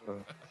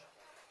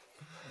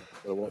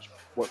 Gotta watch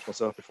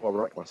myself before I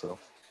wreck myself.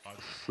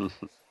 Don't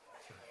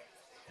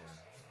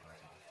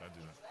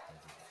do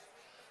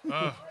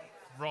that.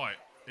 Right.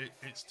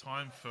 It's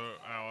time for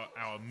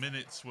our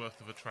minute's worth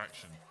of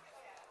attraction.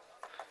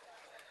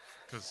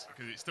 Because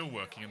it's still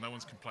working and no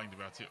one's complained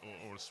about it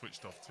or has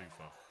switched off too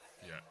far.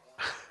 Yeah.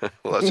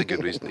 Well, that's a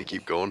good reason to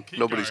keep going.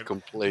 Nobody's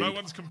going. complained. No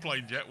one's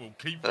complained yet. We'll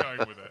keep going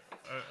with it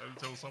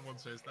until someone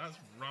says, that's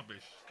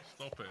rubbish.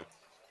 Stop it.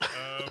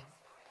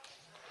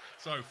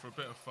 So, for a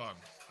bit of fun,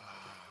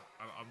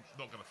 I'm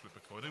not going to flip a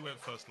coin. Who went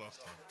first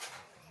last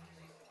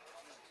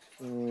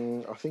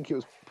time? I think it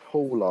was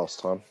Paul last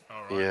time.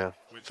 All right. Yeah,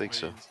 I think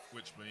so.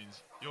 Which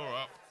means you're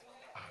up,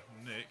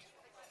 Nick.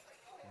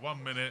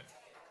 1 minute.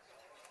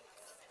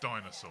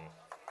 Dinosaur.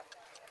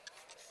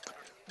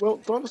 Well,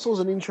 Dinosaur's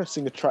an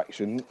interesting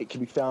attraction. It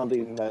can be found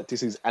in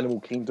Disney's Animal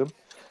Kingdom,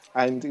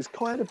 and it's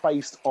kind of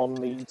based on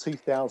the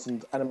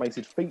 2000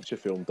 animated feature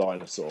film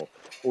Dinosaur,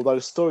 although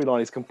the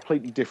storyline is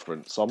completely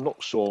different, so I'm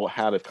not sure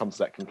how they've come to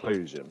that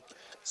conclusion.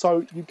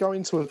 So you go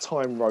into a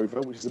time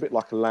rover, which is a bit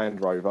like a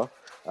Land Rover,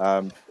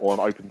 or an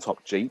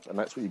open-top Jeep, and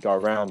that's what you go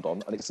around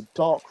on, and it's a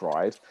dark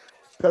ride,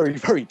 very,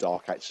 very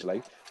dark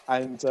actually,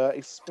 and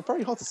it's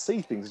very hard to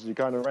see things as you're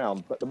going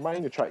around, but the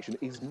main attraction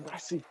is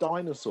massive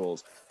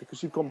dinosaurs,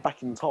 because you've gone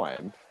back in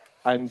time,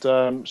 and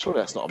surely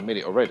that's not a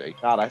minute already.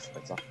 That's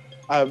better.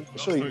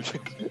 Surely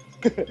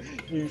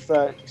you've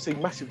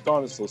seen massive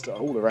dinosaurs that are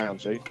all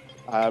around you.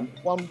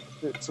 One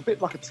that's a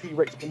bit like a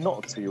T-Rex, but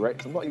not a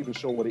T-Rex. I'm not even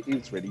sure what it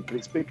is really, but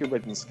it's big and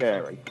red and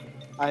scary.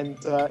 And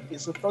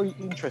it's a very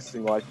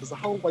interesting ride, because the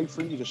whole way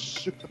through you just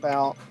shook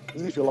about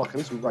as if you're like a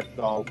little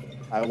ragdoll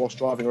whilst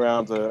driving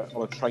around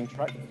on a train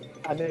track.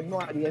 And then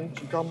right at the end,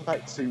 you come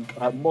back to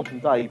modern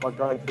day by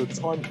going through a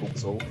time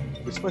portal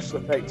with special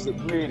effects that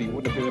really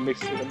wouldn't have been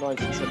amiss in the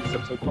 1970s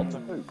episode Doctor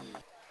Who.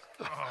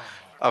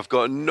 I've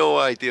got no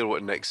idea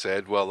what Nick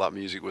said while that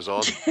music was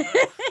on.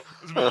 It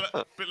was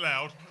a bit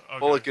loud.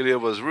 Okay. All I could hear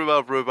was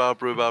rhubarb,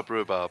 rhubarb, rhubarb,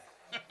 rhubarb.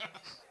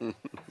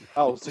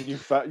 Oh, so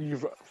you've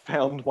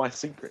found my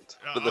secret.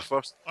 Yeah, But the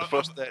first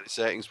 30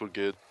 seconds were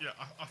good. Yeah,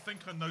 I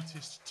think I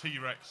noticed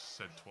T-Rex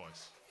said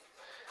twice.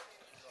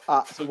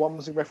 So one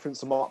was in reference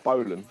to Mark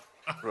Bolan.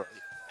 Right.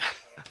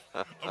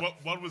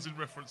 One was in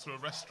reference to a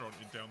restaurant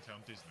in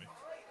downtown Disney.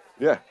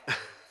 Yeah.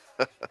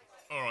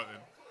 All right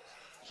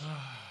then.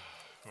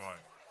 Right.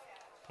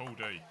 Paul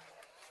D.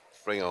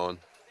 Bring on.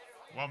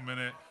 1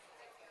 minute.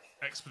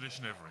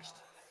 Expedition Everest.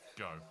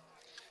 Go.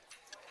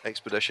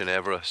 Expedition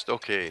Everest.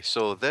 Okay,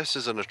 so this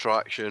is an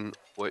attraction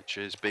which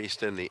is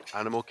based in the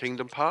Animal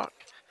Kingdom Park.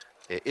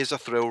 It is a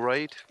thrill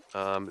ride.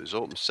 It was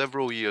opened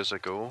several years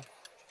ago.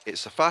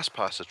 It's a fast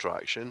pass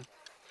attraction.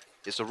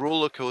 It's a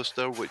roller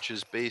coaster which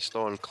is based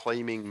on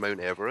climbing Mount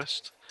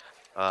Everest.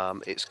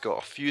 It's got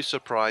a few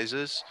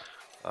surprises.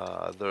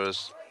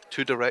 There's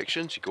two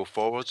directions. You go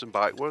forwards and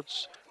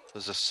backwards.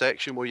 There's a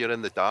section where you're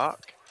in the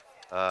dark.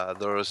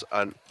 There's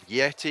a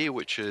Yeti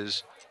which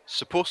is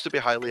supposed to be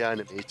highly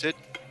animated,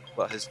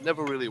 but has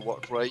never really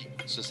worked right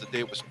since the day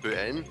it was put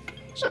in.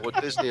 So what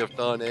Disney have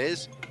done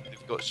is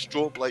they've got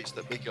strobe lights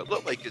that make it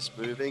look like it's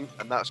moving,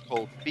 and that's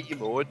called B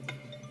mode.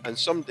 And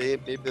someday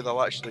maybe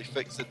they'll actually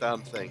fix the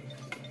damn thing.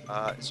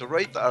 It's a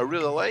ride that I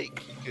really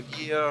like. You can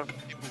hear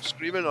people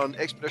screaming on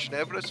Expedition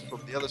Everest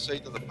from the other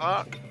side of the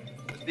park.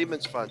 The theme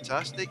is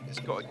fantastic. It's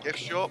got a gift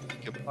shop.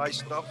 You can buy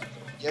stuff.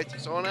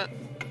 Yeti's on it.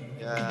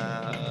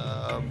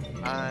 Out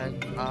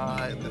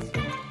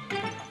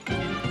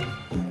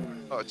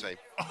of time.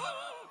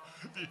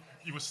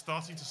 You were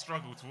starting to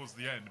struggle towards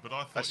the end, but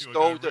I thought I you were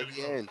going stalled at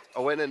really the well. end. I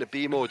went into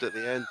B mode at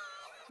the end.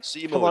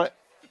 C mode.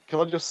 Can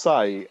I just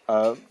say,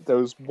 there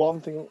was one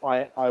thing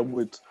I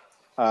would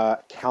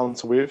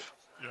counter with,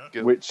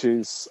 Yeah. which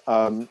is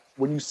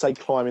when you say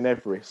climbing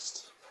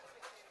Everest,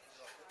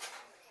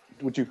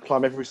 would you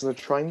climb Everest in a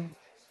train?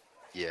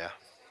 Yeah.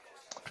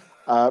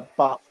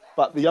 But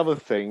But the other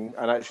thing,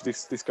 and actually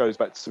this goes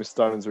back to Smith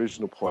Stone's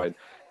original point,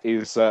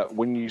 is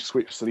when you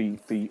switch to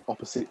the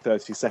opposite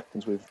 30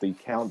 seconds with the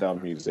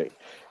countdown music,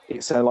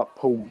 it sounded like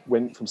Paul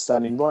went from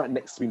standing right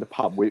next to me in the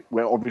pub,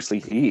 where obviously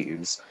he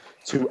is,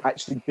 to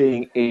actually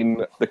being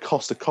in the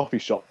Costa coffee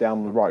shop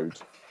down the road.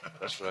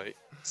 That's right.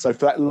 So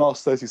for that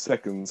last 30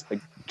 seconds,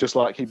 just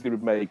like he did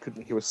with me, he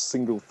couldn't hear a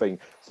single thing.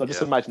 So I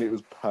just imagine it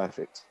was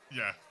perfect.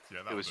 Yeah,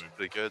 that was do.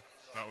 pretty good.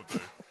 That would do.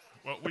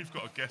 Well, we've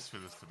got a guest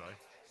with us today.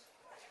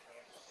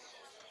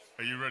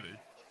 Are you ready?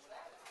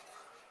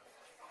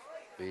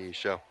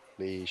 Michelle.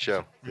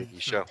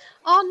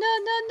 Oh,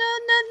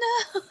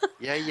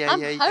 no.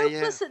 I'm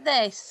hopeless at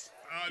this.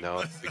 No,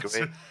 that's,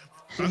 great.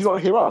 Did you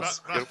not hear us?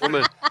 Good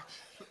woman.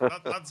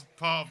 That's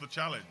part of the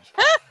challenge.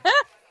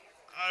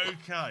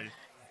 Okay.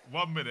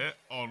 1 minute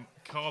on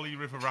Kali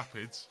River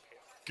Rapids.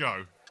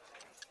 Go.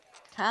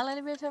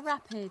 Kali River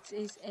Rapids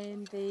is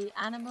in the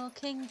Animal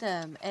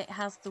Kingdom. It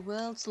has the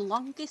world's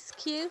longest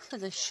queue for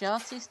the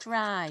shortest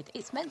ride.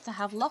 It's meant to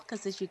have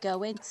lockers as you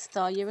go in to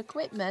store your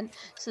equipment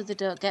so they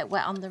don't get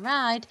wet on the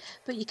ride,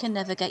 but you can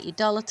never get your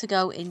dollar to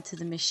go into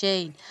the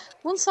machine.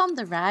 Once on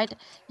the ride,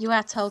 you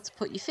are told to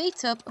put your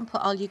feet up and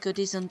put all your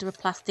goodies under a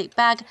plastic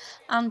bag,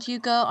 and you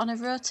go on a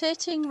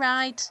rotating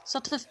ride,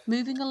 sort of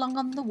moving along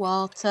on the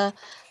water,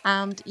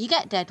 and you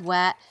get dead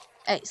wet.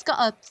 It's got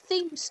a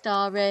theme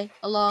story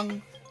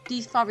along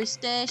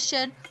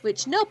deforestation,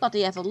 which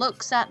nobody ever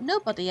looks at,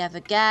 nobody ever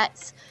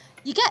gets.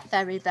 You get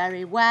very,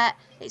 very wet.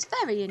 It's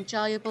very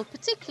enjoyable,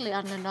 particularly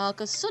on an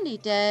August sunny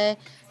day.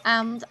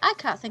 And I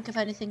can't think of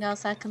anything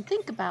else I can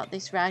think about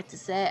this ride to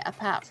say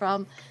apart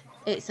from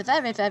it's a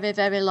very, very,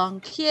 very long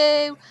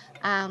queue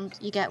and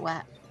you get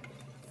wet.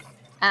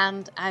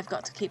 And I've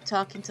got to keep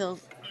talking till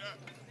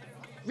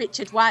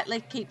Richard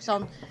Whiteley keeps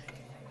on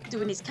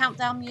doing his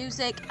countdown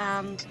music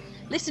and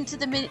listen to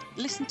the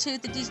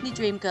Disney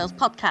Dreamgirls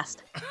podcast.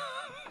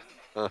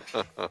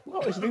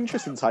 Well, it's an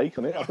interesting take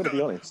on it, I've got to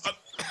be honest.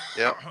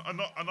 Yeah.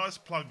 A nice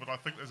plug, but I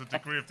think there's a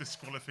degree of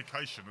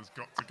disqualification has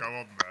got to go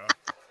on there.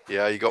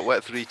 Yeah, you got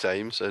wet 3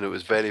 times, and it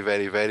was very,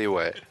 very, very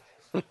wet.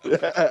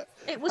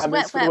 It was And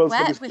wet, it's for the wet, world's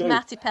wet biggest with queue.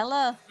 Marty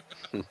Pello.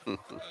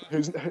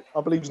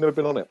 I believe he's never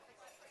been on it.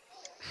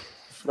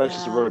 That's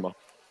just a rumour.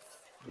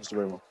 Just a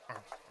rumour.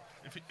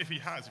 If he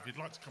has, if you'd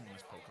like to come on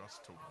this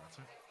podcast, talk about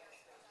it.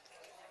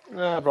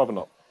 Nah, I'd rather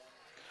not.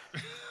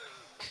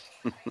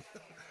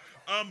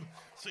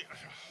 See,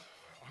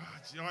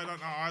 I don't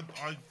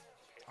know.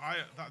 I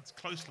that's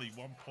closely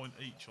 1 point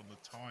each on the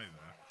tie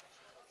there.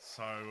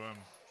 So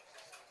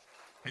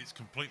it's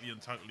completely and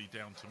totally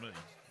down to me.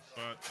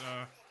 But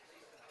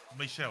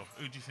Michelle,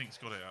 who do you think's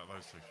got it out of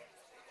those two?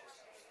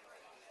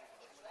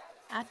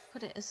 I'd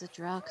put it as a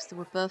draw because they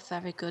were both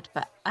very good,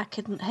 but I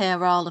couldn't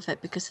hear all of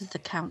it because of the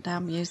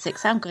countdown music.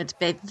 So I'm going to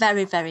be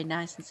very, very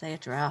nice and say a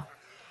draw.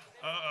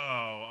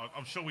 Oh,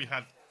 I'm sure we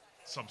had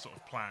some sort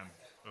of plan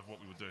of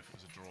what we would do if it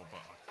was a draw, but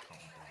I can't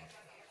be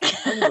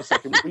bothered. Hang on a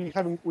second, we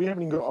haven't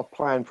even got a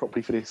plan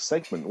properly for this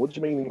segment. What do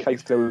you mean in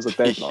case there was a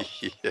deadline?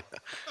 Yeah.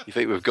 You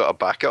think we've got a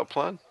backup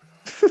plan?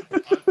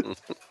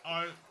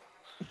 I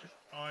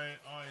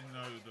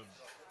know the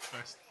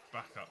best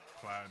backup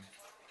plan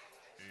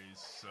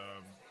is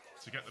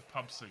to get the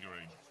pub singer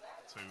in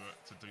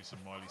to do some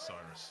Miley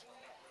Cyrus.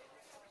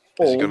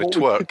 Is he Or gonna what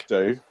twerk? we could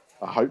do,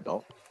 I hope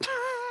not.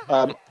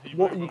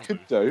 What we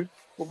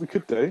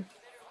could do,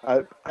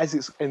 as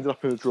it's ended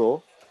up in a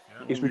draw,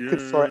 is we could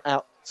throw it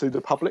out to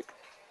the public.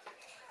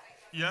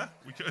 Yeah,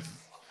 we could.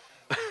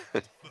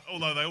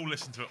 Although they all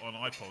listen to it on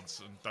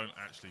iPods and don't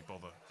actually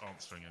bother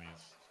answering any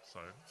of. So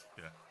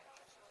yeah.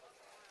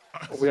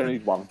 We only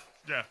need one.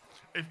 Yeah.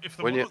 If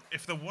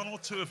the one or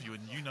two of you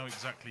and you know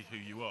exactly who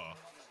you are,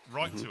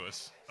 write to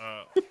us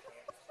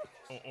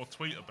or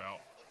tweet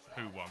about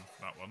who won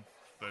that one.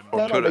 Then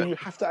Then you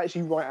have to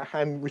actually write a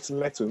handwritten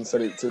letter and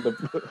send it to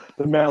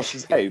the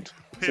mouse's head.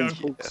 Since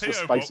Paul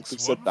just basically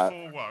said that.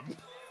 141.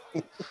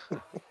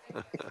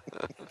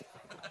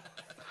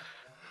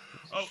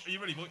 Oh, are you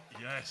ready, boy?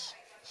 Yes.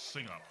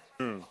 Sing up.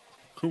 Yeah.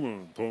 Come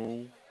on,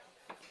 Paul.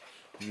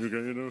 You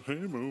gotta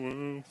have a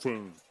lot of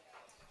fun.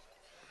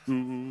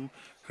 Ooh,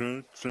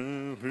 cuts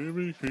out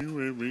every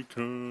hue, every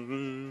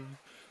color.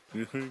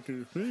 You think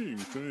the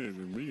things that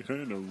we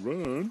had to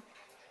run.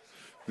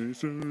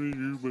 It's only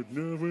you, but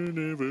nothing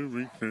ever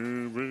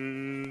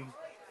recovered.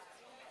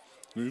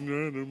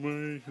 Another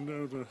way,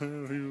 another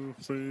how you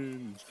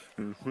friends.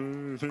 And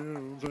friends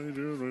outside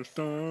you're a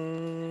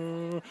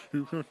star.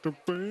 You got to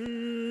be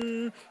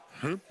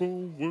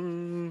helpful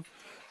world.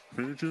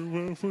 Hit you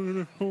out for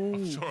the hole.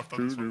 I'm sure I've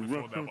done this one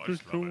before now, but I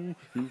just love it.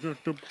 You got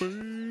to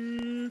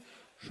be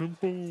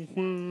simple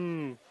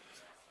world.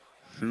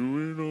 Do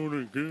it all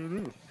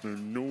together and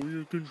know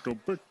you can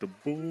stop at the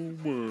whole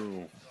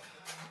world.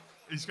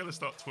 He's going to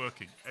start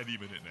twerking any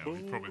minute now,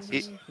 he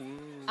promises.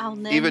 I'll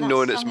name Even that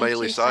knowing song it's in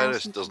Miley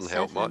Cyrus doesn't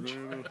help 2007.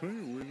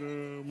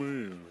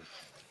 much.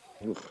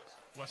 Well,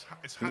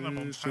 it's Hannah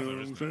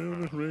Montana, isn't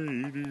it?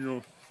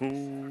 Radio.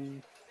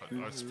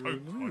 I spoke like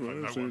I know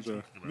what I'm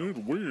talking about.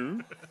 Little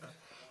weird.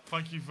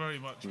 Thank you very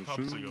much,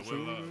 Pub Singer.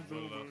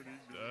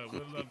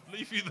 We'll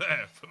leave you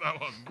there for that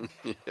one.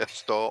 Yeah,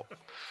 stop.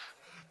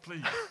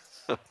 Please,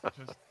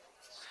 just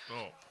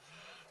stop.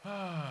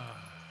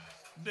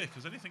 Nick,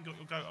 has anything got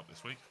your goat up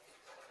this week?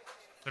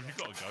 Have you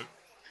got a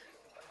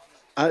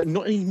goat?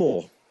 Not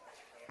anymore.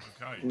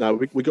 Okay. No,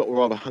 we got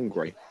rather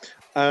hungry.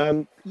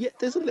 Yeah,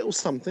 there's a little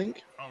something.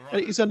 All right.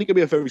 And it's only going to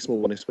be a very small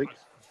one this week.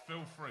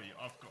 Feel free.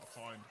 I've got to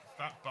find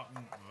that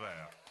button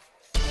there.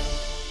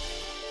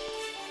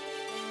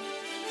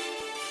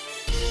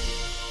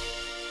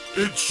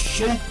 It's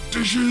Soap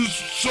Dishes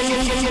Sauce!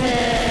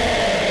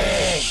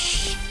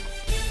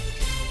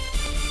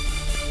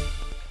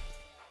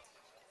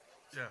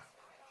 Yeah,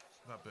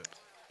 that bit.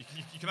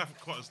 You can have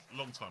quite a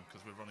long time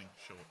because we're running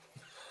short.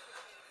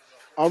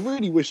 I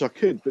really wish I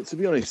could, but to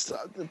be honest,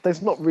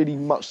 there's not really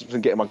much to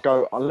get in my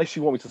go unless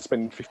you want me to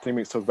spend 15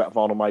 minutes talking about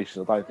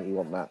Varnamation. I don't think you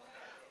want that.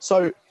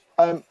 So,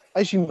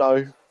 as you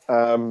know,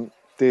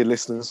 dear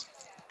listeners,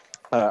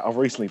 I've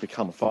recently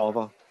become a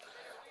father.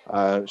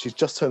 She's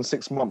just turned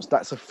 6 months.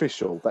 That's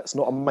official. That's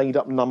not a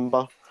made-up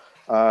number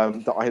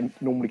that I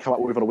normally come up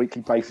with on a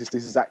weekly basis.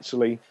 This is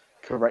actually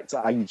correct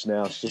age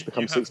now. She's just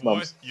become 6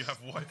 months. You have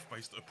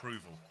wife-based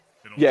approval.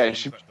 Yeah,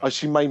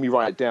 she made me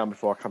write it down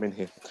before I come in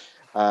here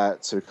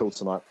to a call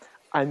tonight.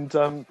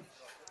 And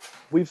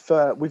we've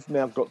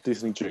now got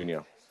Disney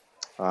Junior,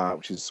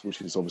 which is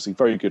obviously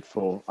very good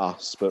for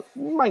us, but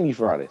mainly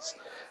for Alice.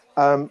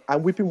 And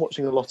we've been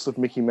watching a lot of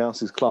Mickey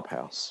Mouse's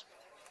Clubhouse.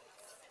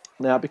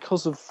 Now,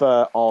 because of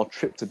our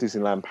trip to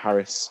Disneyland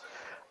Paris,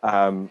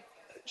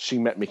 she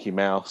met Mickey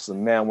Mouse,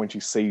 and now when she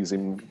sees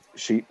him,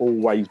 she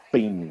always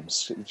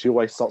beams. She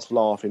always starts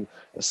laughing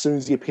as soon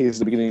as he appears at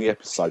the beginning of the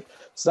episode.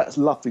 So that's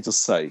lovely to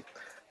see.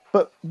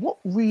 But what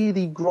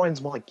really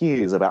grinds my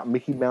gears about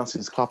Mickey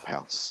Mouse's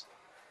Clubhouse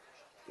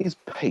is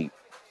Pete.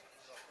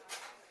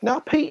 Now,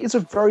 Pete is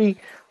a very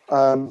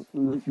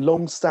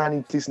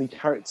long-standing Disney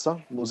character.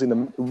 Was in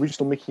the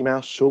original Mickey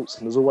Mouse shorts,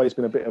 and has always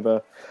been a bit of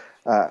a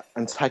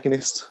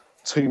antagonist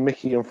to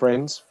Mickey and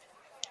friends.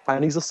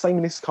 And he's the same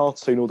in this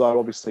cartoon, although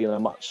obviously in a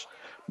much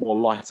more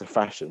lighter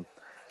fashion.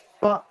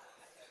 But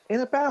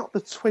in about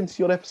the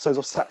 20-odd episodes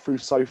I've sat through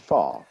so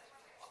far,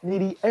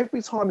 nearly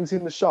every time he's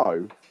in the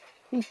show,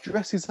 he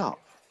dresses up.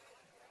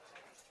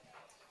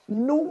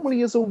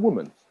 Normally as a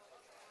woman.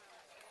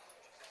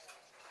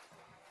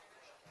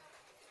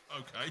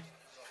 Okay.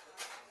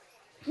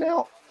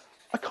 Now,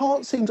 I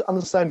can't seem to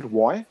understand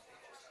why.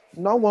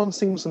 No one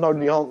seems to know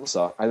the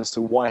answer as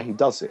to why he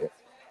does it.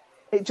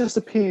 It just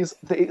appears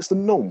that it's the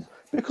norm.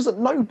 Because at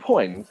no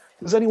point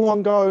does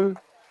anyone go,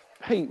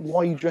 Pete,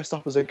 why are you dressed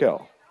up as a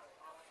girl?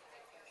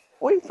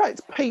 Or in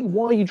fact, Pete,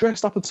 why are you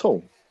dressed up at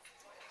all?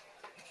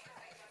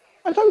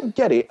 I don't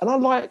get it, and I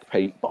like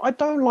Pete, but I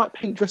don't like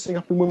Pete dressing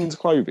up in women's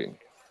clothing.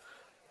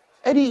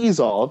 Eddie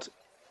Izzard,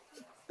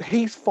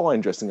 he's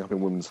fine dressing up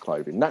in women's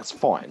clothing. That's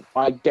fine.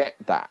 I get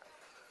that.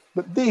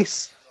 But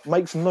this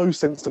makes no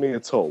sense to me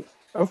at all.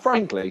 And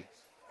frankly,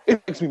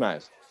 it makes me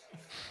mad.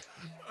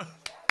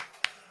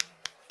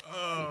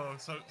 Oh,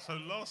 so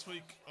last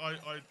week I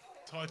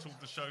titled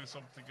the show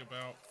something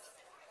about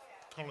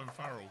Colin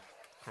Farrell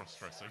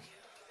cross-dressing.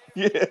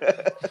 Yeah.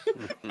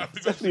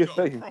 It's definitely a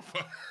theme.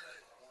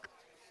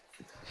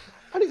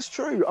 And it's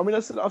true. I mean,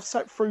 I've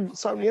sat through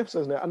so many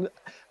episodes now.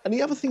 And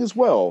the other thing as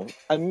well,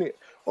 and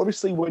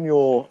obviously when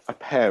you're a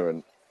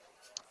parent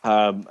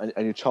and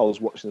your child's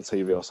watching the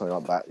TV or something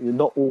like that, you're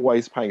not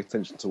always paying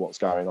attention to what's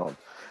going on.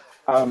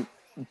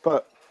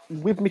 But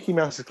with Mickey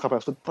Mouse's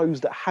Clubhouse, for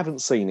those that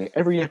haven't seen it,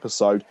 every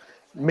episode,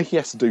 Mickey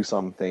has to do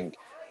something,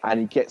 and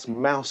he gets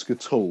Mouse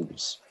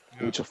tools,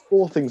 which are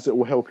 4 things that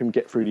will help him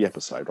get through the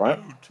episode, right?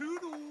 Oh,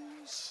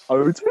 Toodles!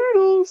 Oh,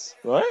 Toodles!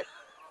 Right?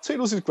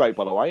 Toodles is great,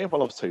 by the way. Everyone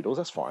loves Toodles,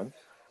 that's fine.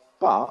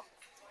 But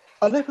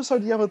an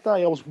episode the other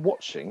day I was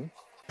watching,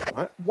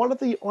 right, one of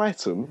the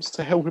items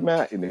to help him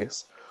out in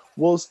this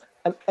was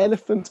an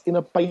elephant in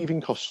a bathing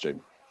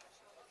costume.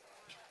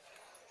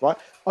 Right?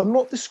 I'm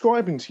not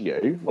describing to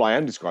you, well, I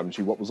am describing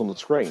to you what was on the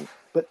screen,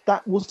 but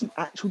that was the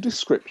actual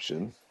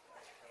description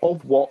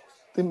of what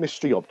the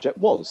mystery object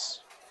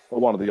was,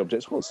 or one of the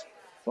objects was.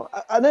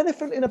 An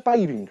elephant in a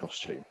bathing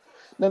costume.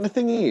 Now, the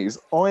thing is,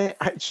 I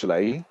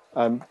actually,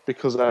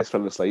 because Alice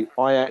fell asleep,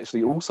 I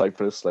actually also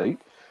fell asleep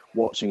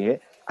watching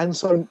it, and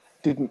so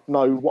didn't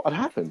know what had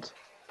happened.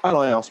 And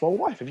I asked my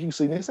wife, have you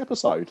seen this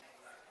episode?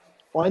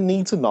 I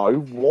need to know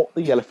what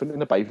the elephant in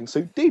the bathing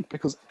suit did,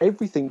 because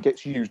everything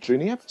gets used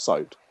during the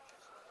episode.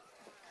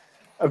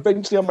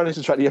 Eventually, I managed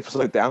to track the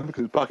episode down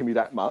because it was bugging me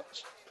that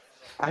much.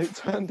 And it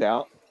turned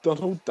out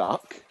Donald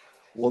Duck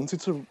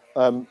wanted to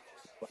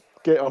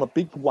get on a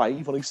big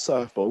wave on his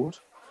surfboard.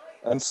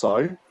 And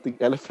so the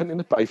elephant in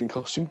the bathing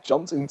costume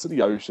jumped into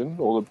the ocean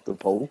or the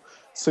pool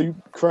to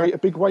create a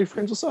big wave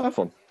for him to surf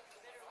on.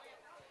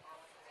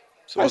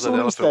 So it was an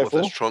elephant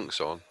with his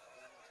trunks on?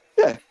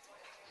 Yeah.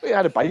 He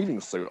had a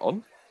bathing suit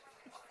on.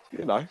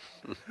 You know.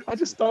 I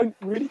just don't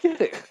really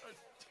get it.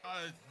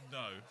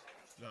 No.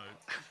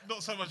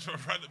 Not so much of a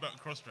rant about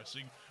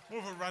cross-dressing, more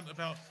of a rant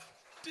about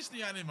Disney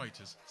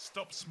animators.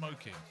 Stop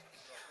smoking.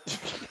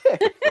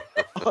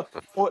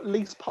 or at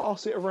least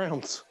pass it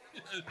around.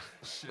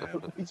 Share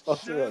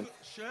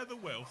the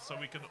wealth so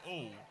we can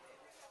all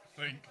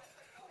think,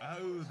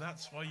 oh,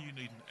 that's why you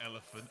need an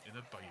elephant in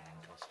a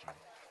bathing costume.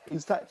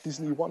 Is that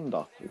Disney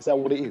Wonder? Is that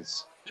what it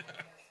is?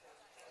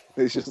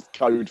 It's just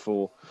code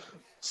for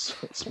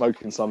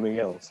smoking something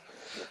else.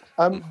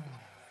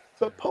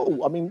 But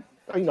Paul, I mean,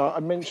 I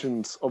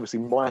mentioned obviously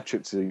my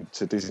trip to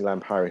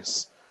Disneyland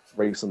Paris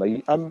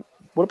recently.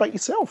 What about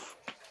yourself?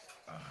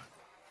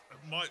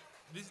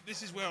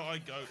 This is where I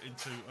go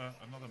into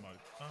another mode.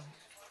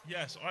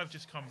 Yes, I've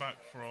just come back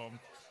from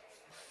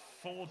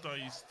 4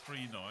 days,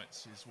 3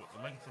 nights is what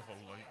the length of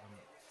holiday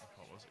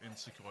was in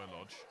Sequoia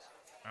Lodge,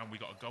 and we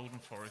got a Golden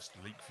Forest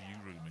Leak View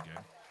room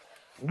again.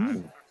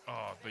 And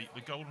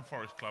the Golden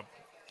Forest Club,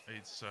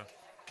 it's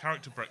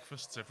character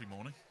breakfasts every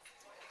morning.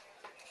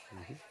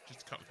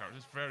 Just a couple of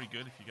characters, very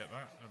good if you get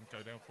that and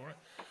go down for it.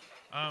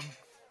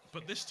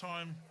 But this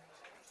time,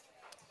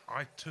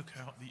 I took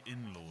out the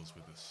in-laws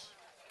with us.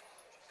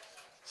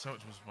 So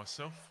it was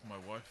myself, my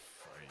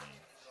wife, a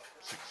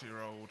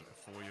 6-year-old,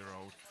 a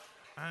 4-year-old,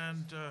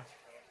 and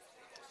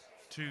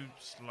 2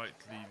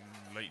 slightly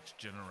late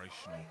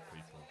generational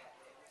people.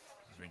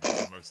 I think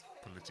is the most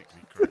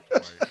politically correct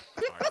way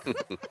I can.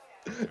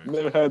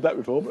 Never heard that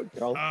before, but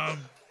go on.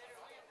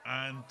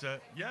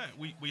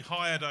 We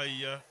hired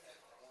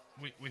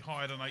we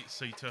hired an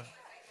 8-seater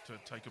to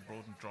take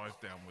abroad and drive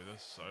down with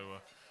us. So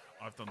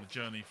I've done the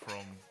journey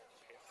from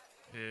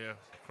here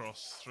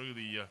across through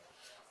the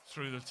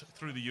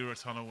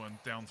Eurotunnel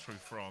and down through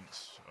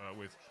France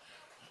with.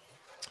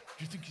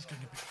 Do you think he's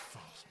going a bit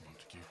fast,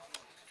 Montague?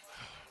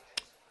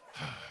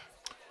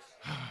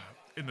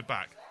 In the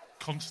back,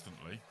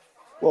 constantly.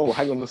 Whoa,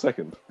 hang on a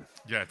second.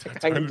 Yeah,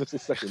 hang on just a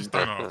second. Just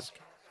don't ask.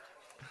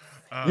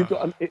 You've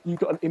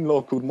got an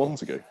in-law called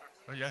Montague.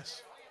 Oh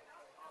yes.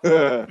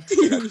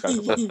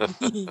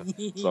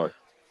 Sorry.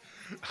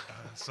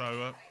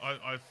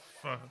 I've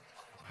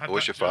had.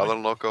 What's your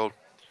father-in-law called?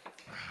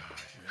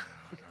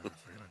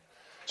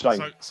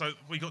 Shane. So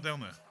we got down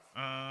there.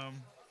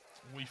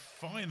 We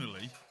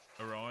finally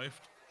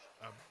arrived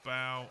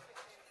about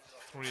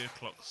 3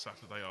 o'clock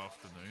Saturday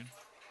afternoon.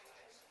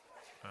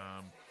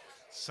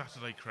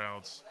 Saturday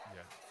crowds,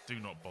 do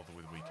not bother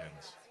with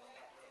weekends.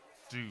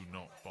 Do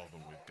not bother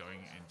with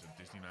going into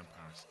Disneyland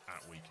Paris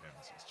at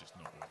weekends. It's just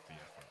not worth the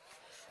effort.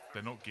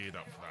 They're not geared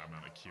up for that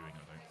amount of queuing,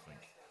 I don't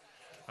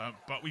think.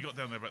 But we got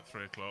down there about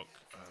 3 o'clock,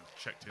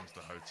 checked into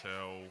the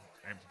hotel,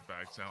 emptied the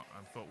bags out,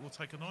 and thought we'll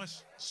take a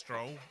nice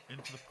stroll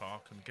into the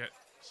park and get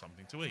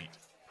something to eat.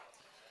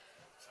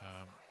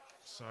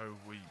 So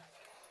we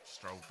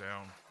strolled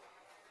down.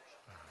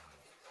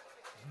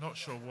 Not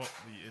sure what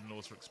the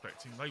in-laws were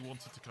expecting. They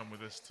wanted to come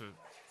with us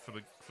for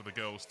the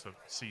girls to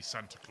see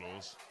Santa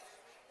Claus.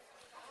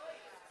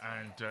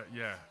 And a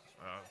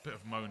bit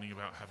of moaning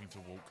about having to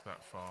walk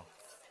that far.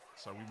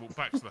 So we walked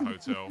back to the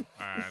hotel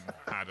and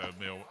had a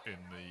meal in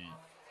the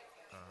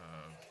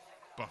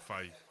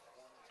buffet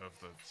of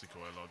the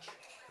Sequoia Lodge,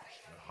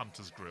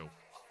 Hunter's Grill.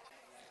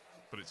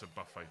 But it's a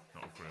buffet,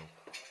 not a grill.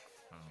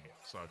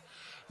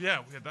 We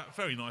had that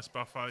very nice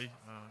buffet.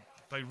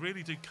 They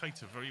really do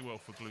cater very well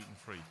for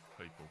gluten-free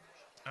people.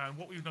 And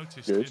what we've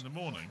noticed in the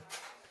morning,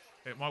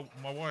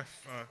 my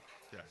wife,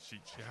 she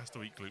has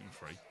to eat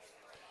gluten-free.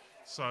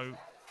 So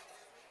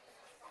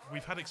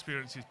we've had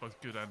experiences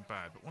both good and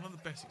bad, but one of the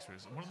best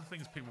experiences, one of the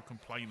things people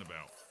complain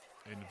about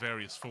in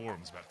various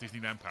forums about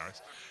Disneyland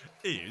Paris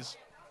is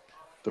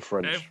the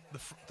French.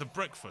 The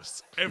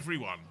breakfasts.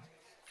 Everyone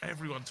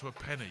to a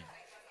penny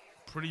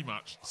pretty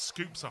much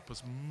scoops up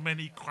as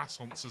many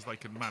croissants as they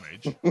can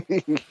manage,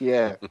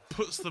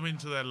 puts them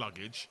into their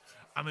luggage,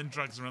 and then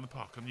drags them around the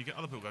park. And you get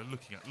other people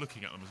looking at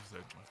them as if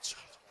they're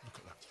look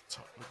at that.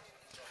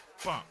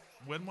 But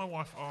when my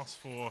wife asked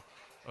for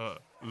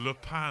le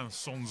pain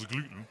sans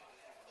gluten,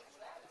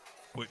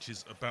 which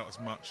is about as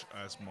much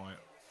as my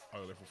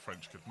O-level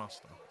French could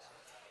muster,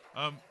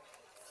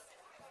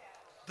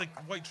 the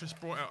waitress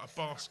brought out a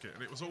basket,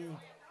 and it was all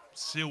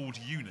sealed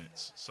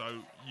units.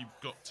 So you've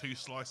got 2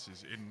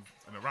 slices in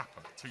a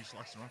wrapper,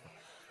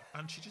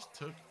 and she just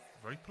took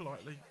very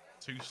politely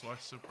 2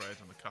 slices of bread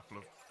and a couple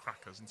of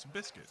crackers and some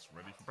biscuits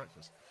ready for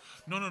breakfast.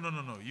 No,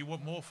 you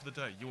want more for the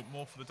day.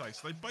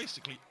 So they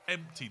basically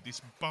emptied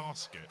this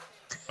basket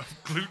of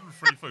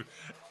gluten-free food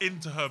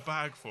into her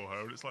bag for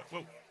her, and it's like,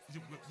 well,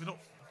 we're not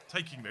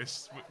taking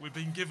this, we're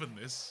being given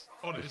this,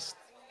 honest.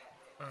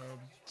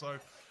 So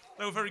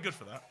they were very good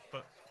for that,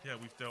 but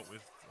we've dealt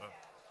with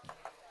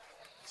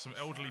some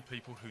elderly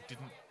people who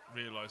didn't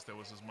realise there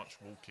was as much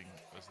walking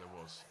as there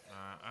was.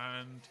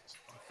 And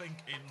I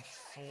think in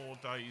 4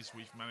 days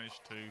we've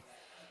managed to...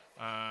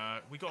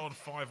 we got on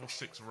 5 or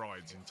 6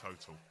 rides in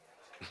total,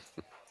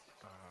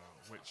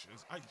 which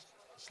is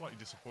slightly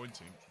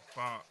disappointing,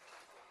 but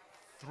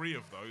 3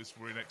 of those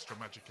were in extra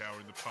magic hour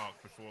in the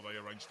park before they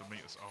arranged to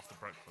meet us after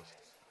breakfast.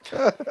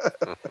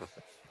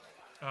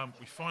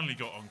 We finally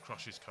got on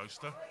Crush's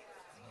Coaster.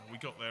 We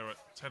got there at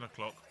 10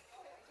 o'clock.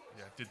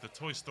 Did the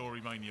Toy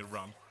Story Mania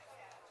run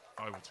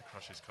over to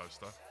Crush's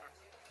Coaster.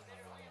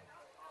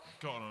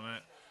 Got on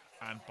it,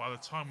 and by the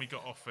time we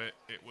got off it,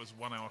 it was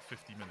 1 hour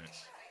 50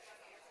 minutes.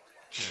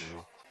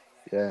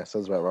 Yeah,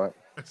 sounds about right.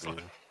 It's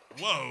like,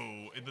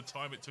 whoa, in the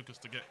time it took us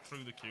to get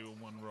through the queue on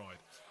one ride.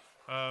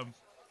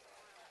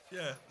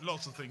 Yeah,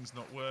 lots of things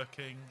not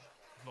working,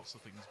 lots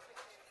of things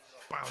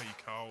bally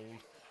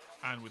cold,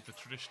 and with the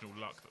traditional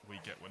luck that we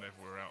get whenever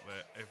we're out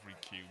there, every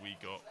queue we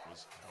got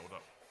was held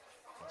up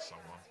by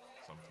someone.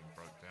 Something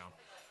broke down.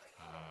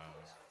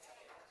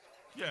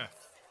 Yeah,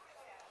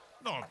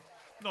 not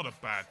a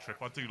bad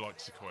trip. I do like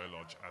Sequoia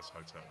Lodge as a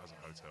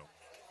hotel.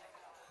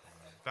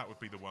 That would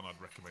be the one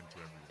I'd recommend to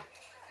everyone.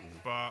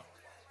 But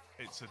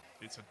it's a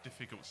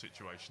difficult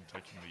situation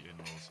taking the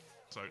in-laws.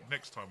 So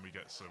next time we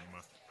get some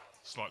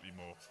slightly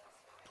more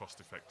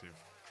cost-effective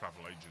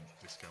travel agent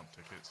discount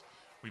tickets,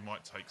 we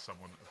might take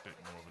someone a bit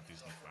more of a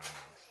Disney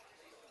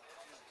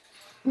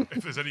fan.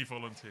 If there's any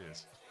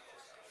volunteers.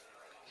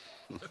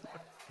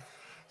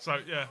 So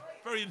yeah,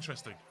 very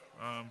interesting.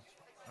 And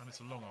it's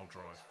a long old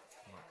drive.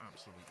 I'm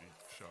absolutely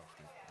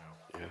shafted now.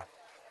 Yeah.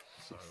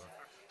 So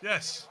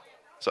yes.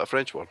 Is that a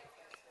French one?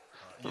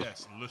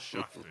 Yes, Le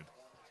Shafted.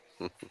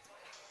 Trying to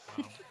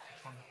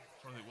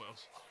think what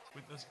else.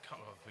 There's a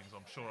couple of other things.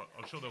 I'm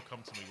sure they'll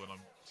come to me when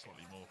I'm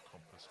slightly more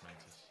compos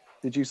mentis.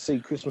 Did you see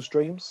Christmas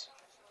Dreams?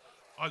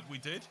 We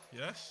did,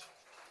 yes.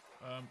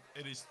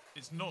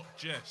 It's not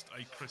just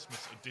a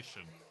Christmas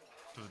edition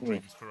to the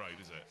Dreams Parade,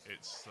 is it?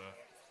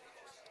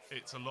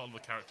 It's a lot of the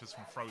characters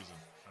from Frozen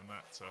and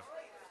that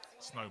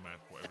snowman,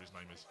 whatever his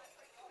name is.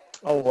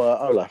 Oh,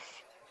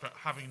 Olaf. But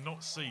having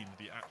not seen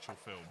the actual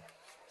film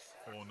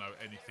or know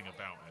anything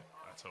about it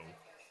at all,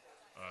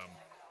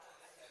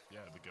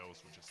 yeah, the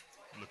girls were just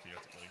looking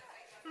at it going,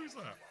 "Who's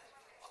that?"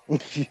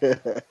 Yeah.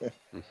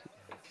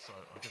 So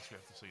I guess we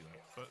have to see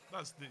that. But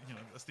that's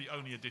the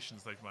only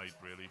additions they've made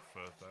really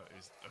for that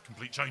is a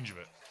complete change of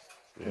it.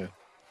 Yeah.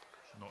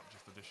 Not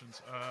just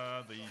additions.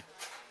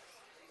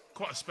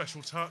 Quite a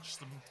special touch.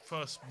 The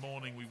first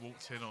morning we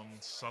walked in on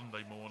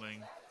Sunday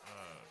morning,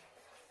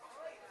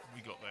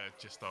 we got there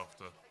just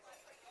after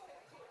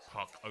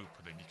park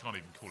opening. You can't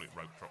even call it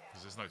rope drop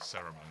because there's no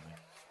ceremony.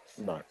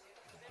 No.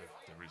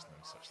 There is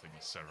no such thing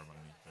as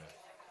ceremony there.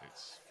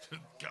 It's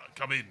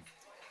come in.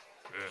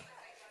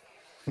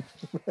 Yeah.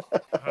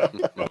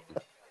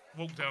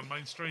 Walk down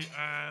Main Street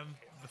and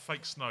the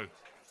fake snow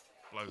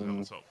blows out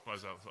the top,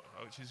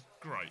 which is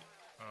great.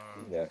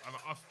 Yeah. And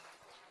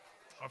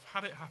I've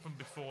had it happen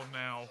before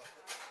now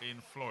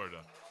in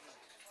Florida.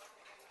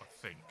 I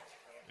think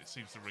it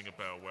seems to ring a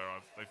bell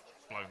where they've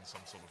blown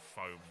some sort of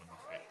foam and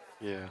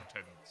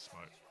pretend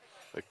smoke.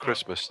 At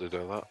Christmas they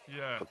do that.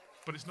 Yeah,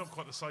 but it's not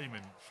quite the same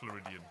in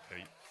Floridian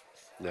heat.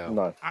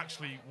 No.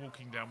 Actually,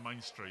 walking down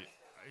Main Street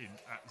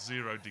at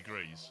 0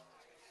 degrees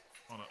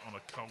on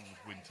a cold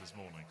winter's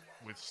morning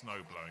with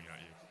snow blowing at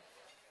you,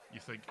 you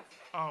think,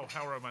 oh,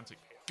 how romantic.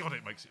 God,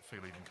 it makes it feel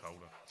even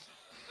colder.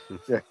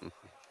 Yeah.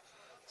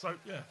 So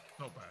yeah,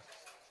 not bad.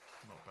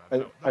 Not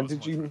bad. And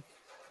did you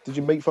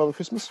meet Father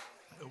Christmas?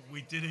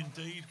 We did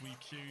indeed. We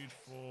queued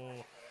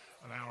for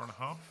an hour and a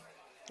half.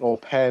 Or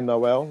Père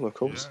Noël, of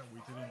course. Yeah, we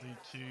did indeed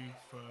queue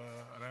for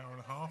an hour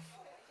and a half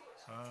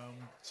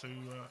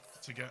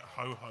to get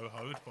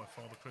ho-ho-ho'd by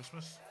Father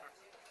Christmas.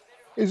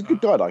 He's a good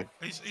guy, though.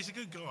 He's a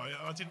good guy.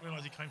 I didn't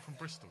realise he came from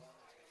Bristol.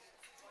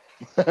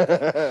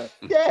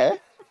 Yeah.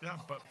 Yeah,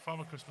 but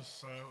Father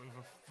Christmas with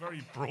a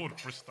very broad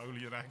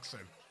Bristolian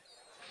accent.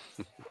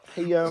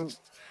 He in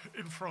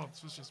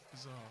France was just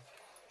bizarre.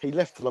 He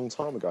left a long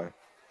time ago.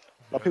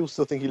 Like, people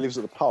still think he lives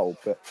at the pole,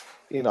 but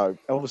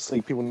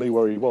obviously people knew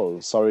where he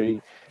was. So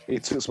he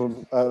took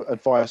some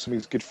advice from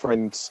his good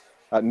friend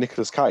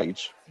Nicolas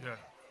Cage,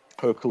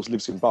 who of course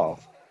lives in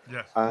Bath.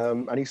 Yeah.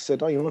 And he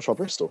said, "Oh, you want to try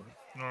Bristol?"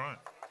 All right.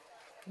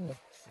 Yeah. Or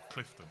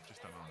Clifton,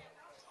 just down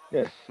the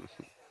road. Yeah.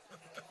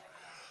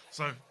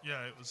 So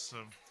yeah, it was.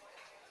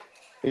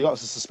 He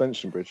likes the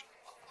suspension bridge.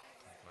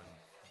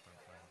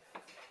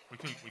 We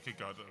could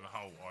go the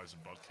whole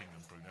Eisenbahn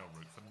Kingdom Brunel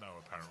route for no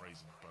apparent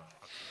reason, but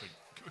I think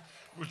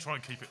we'll try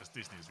and keep it as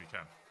Disney as we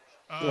can.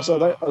 So I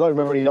don't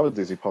remember any other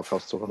Disney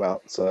podcasts talking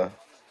about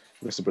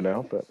Mr.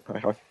 Brunel, but hey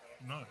ho.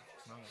 No, I know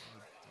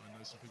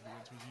some people who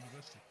went to his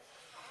university.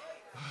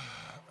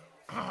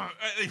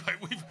 Anyway,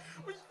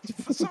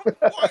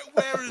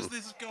 where has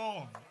this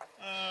gone?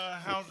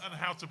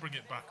 How to bring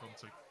it back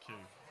onto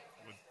queue?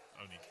 With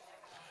only,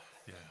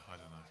 I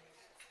don't know.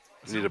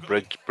 You need a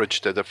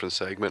bridge to a different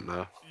segment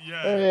now.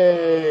 Yeah.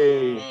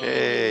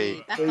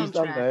 Hey. He's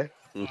done there.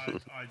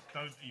 I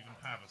don't even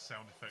have a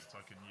sound effect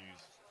I can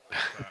use.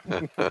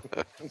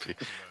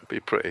 Be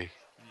pretty.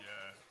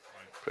 Yeah.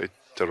 Pretty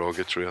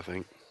derogatory, I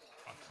think.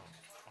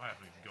 I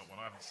haven't even got one.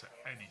 I haven't set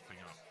anything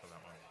up for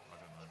that one. I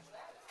don't know.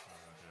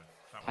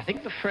 I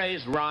think the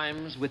phrase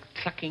rhymes with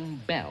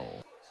clucking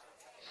bell.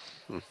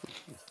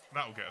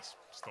 That'll get us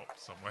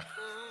stopped somewhere.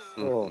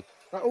 Oh,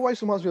 that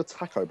always reminds me of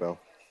Taco Bell.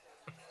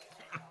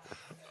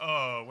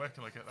 Oh, where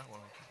can I get that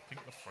one? I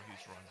think the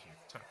phrase rhymes with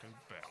Taco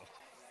Bell.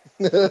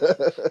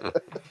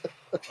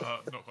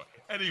 Not quite.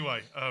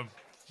 Anyway,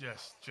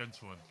 yes,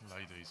 gentlemen,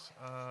 ladies.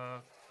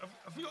 Have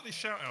we got any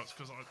shout-outs?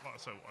 Because, like I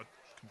said, I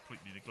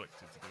completely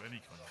neglected to do any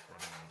kind of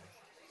running order.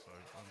 So,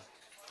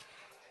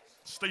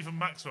 Stephen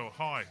Maxwell,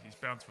 hi. He's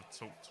bound to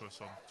talk to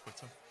us on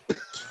Twitter.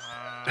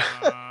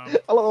 I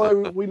love the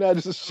way we now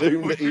just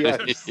assume that he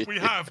has. We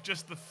have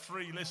just the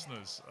 3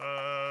 listeners.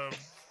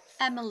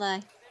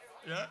 Emily.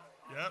 Yeah.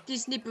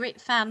 Disney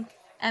Brit fan.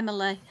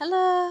 Emily.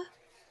 Hello.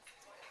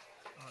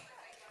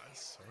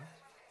 Sorry.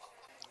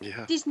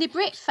 Yeah. Disney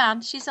Brit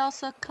fan. She's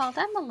also called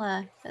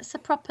Emily. That's a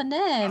proper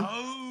name.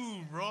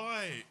 Oh,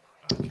 right.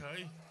 Okay. I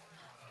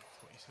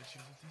thought you said she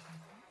was a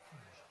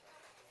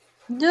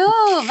Disney.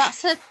 No,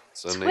 that's a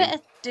It's a Twitter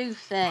do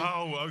thing.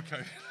 Oh,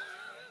 okay.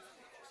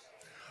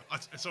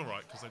 It's all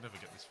right because they never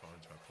get this far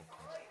into our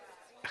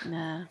podcast.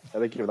 No. Yeah,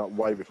 they give that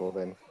way before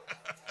then.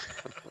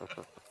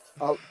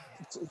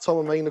 Tom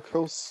and Mean, of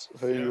course,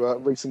 who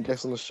recent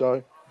guest on the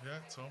show. Yeah,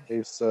 Tom.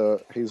 He's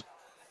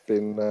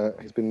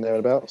been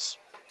thereabouts.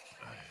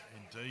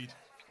 Indeed.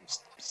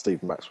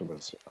 Stephen Maxwell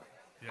is.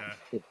 Yeah.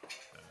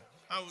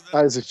 Oh,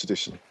 As is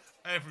tradition.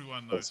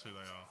 everyone knows who they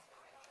are.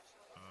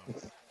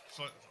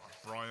 So,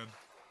 Brian.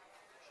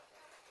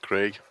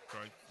 Craig.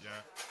 Great.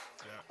 Yeah.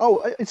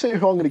 Oh, I tell you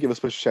who I'm going to give a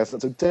special shout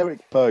out to,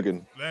 Derek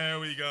Bergen. There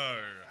we go.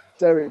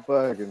 Derek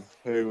Bergen,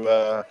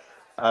 who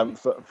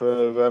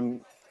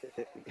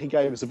he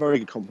gave us a very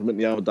good compliment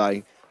the other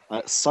day.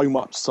 So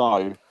much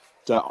so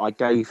that I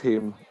gave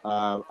him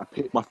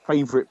my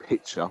favourite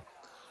picture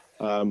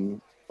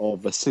of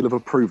a seal of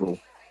approval,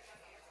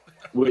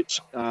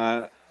 which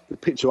the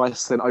picture I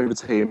sent over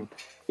to him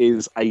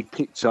is a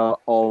picture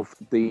of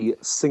the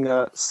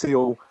singer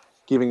Seal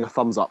giving a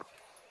thumbs up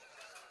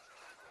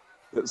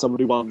that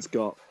somebody once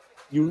got.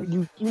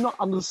 You do not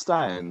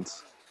understand.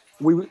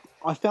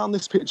 I found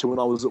this picture when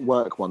I was at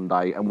work one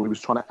day, and we was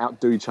trying to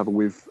outdo each other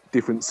with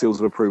different seals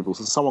of approval.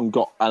 So someone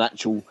got an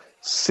actual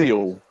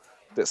seal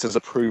that says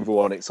approval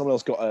on it. Someone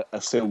else got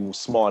a seal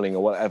smiling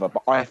or whatever.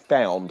 But I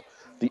found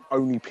the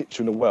only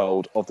picture in the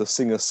world of the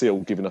singer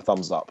Seal giving a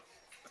thumbs up.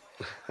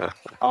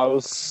 I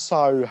was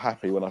so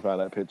happy when I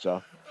found that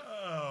picture.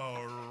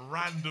 Oh,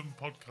 random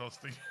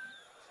podcasting.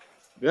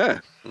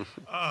 Yeah.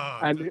 Oh,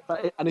 And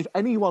if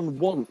anyone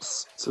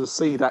wants to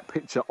see that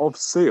picture of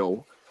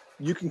Seal,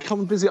 you can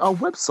come and visit our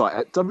website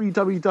at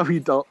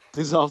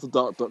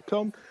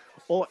www.disafterdark.com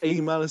or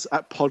email us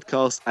at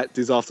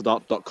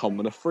podcast@disafterdark.com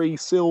and a free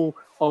seal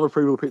of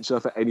approval picture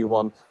for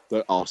anyone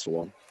that asks for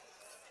one.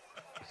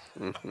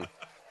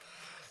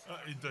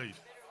 Indeed.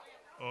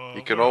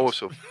 You can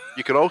also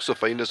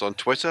find us on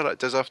Twitter at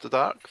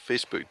DisAfterDark,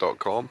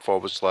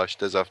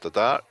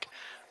 Facebook.com/DisAfterDark,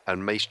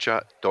 and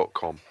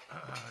MiceChat.com.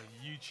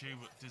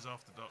 YouTube at Diz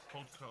After Dark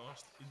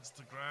Podcast,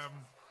 Instagram,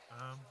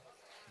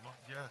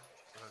 you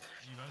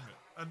name it.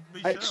 And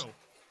Michelle,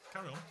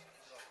 carry on.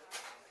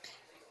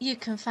 You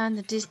can find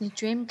the Disney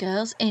Dream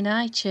Girls in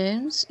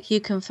iTunes. You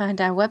can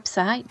find our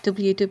website,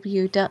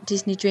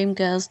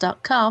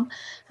 www.disneydreamgirls.com,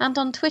 and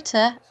on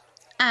Twitter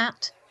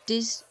at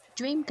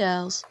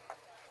DisDreamGirls.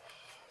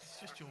 It's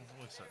just your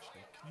voice,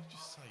 actually. Can you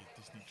just say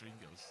Disney Dream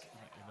Girls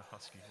in a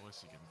husky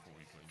voice again for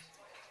me, please?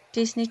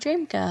 Disney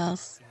Dream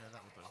Girls. Yeah,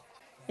 that would do.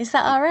 Is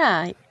that all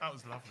right? That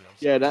was lovely.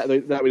 Yeah, that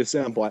would be the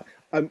soundbite.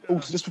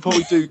 Also, just before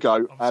we do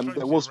go, I'm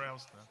there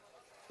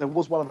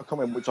was one other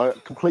comment which I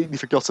completely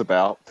forgot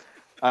about.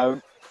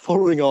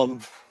 Following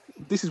on,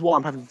 this is why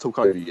I'm having to talk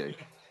over you.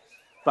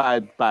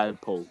 Bad,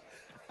 Paul.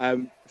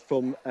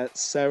 From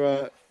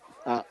Sarah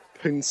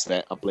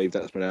Punset, I believe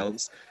that's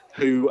pronounced,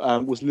 who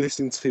was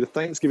listening to the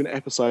Thanksgiving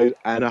episode,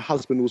 and her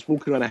husband was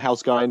walking around the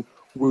house going,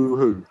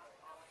 woohoo.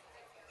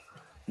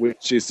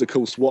 Which is, of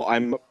course, what I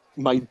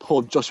made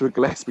poor Joshua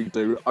Gillespie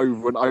do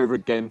over and over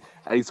again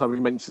anytime he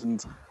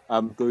mentioned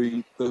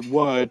the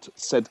word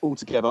said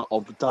altogether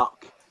of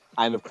duck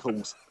and, of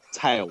course,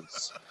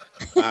 tails.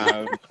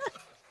 And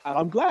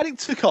I'm glad it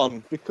took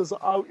on, because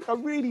I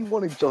really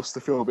wanted Josh to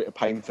feel a bit of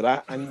pain for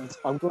that, and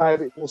I'm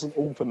glad it wasn't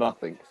all for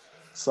nothing.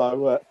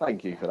 So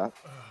thank you for that.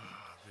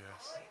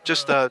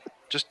 Just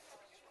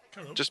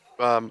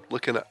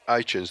looking at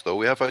iTunes though,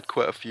 we have had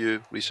quite a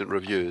few recent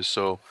reviews,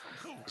 so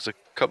there's a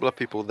couple of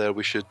people there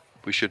we should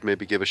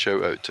maybe give a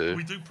shout out to.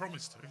 We do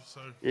promise to.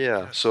 So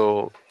yeah.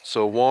 So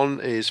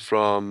one is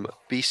from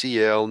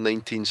BCL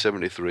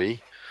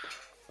 1973,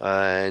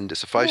 and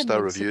it's a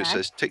 5-star review. It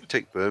says, "Tick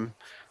tick boom.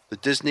 The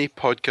Disney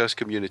podcast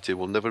community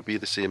will never be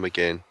the same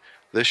again.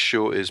 This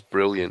show is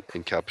brilliant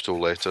in capital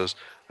letters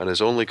and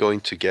is only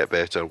going to get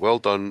better. Well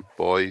done,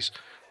 boys."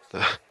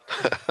 Are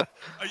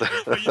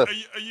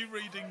you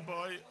reading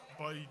by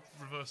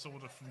reverse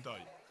order from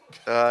date?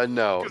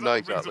 No, not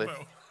exactly.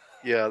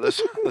 Yeah,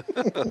 this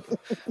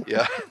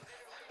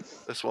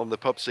this one, the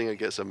pub singer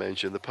gets a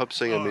mention. The pub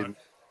singer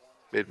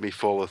made me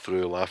follow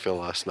through laughing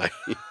last night.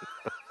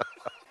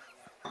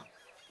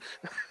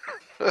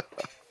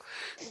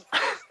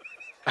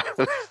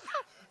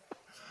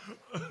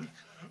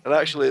 And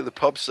actually, the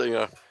pub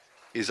singer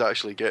is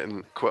actually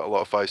getting quite a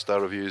lot of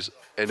 5-star reviews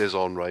in his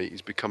own right.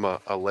 He's become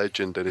a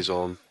legend in his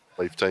own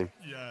lifetime.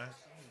 Yeah,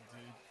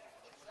 indeed.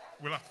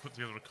 We'll have to put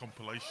together a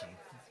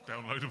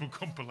downloadable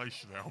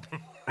compilation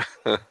album.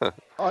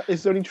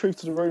 Is there any truth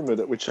to the rumour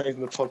that we're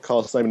changing the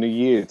podcast name in a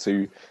year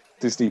to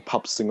Disney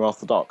pub singer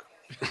after dark.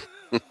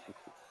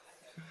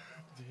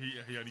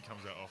 He only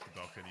comes out after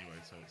dark anyway,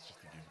 so it's just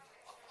a given.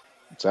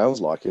 Sounds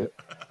like it.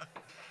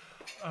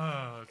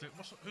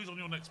 Who's on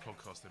your next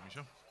podcast then,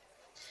 Michelle?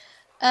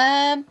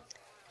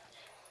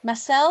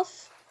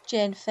 Myself,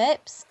 Jane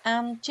Phipps,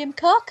 and Jim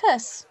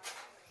Carcass.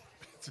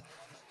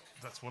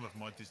 That's one of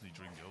my Disney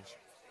dream girls.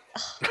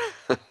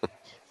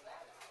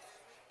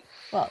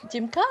 What,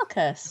 Jim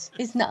Carcass?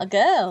 He's not a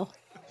girl.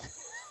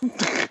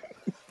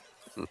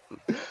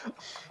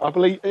 I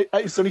believe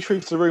it's only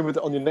truth to the rumour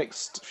that on your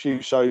next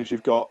few shows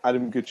you've got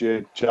Adam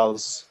Goodyear,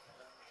 Jazz,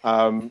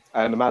 and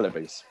the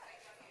Malibis.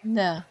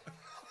 No.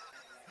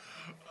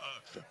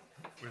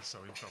 We're so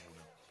in trouble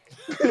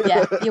now.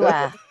 Yeah, you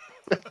are.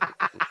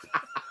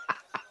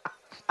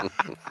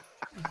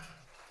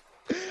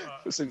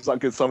 It seems like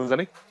good summons,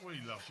 any?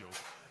 We love you.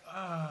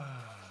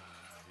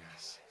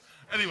 Yes.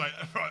 Anyway,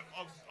 right,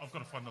 I've got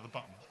to find another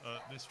button.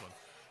 This one.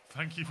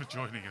 Thank you for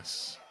joining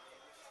us.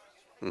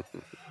 and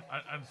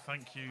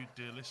thank you,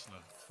 dear listener,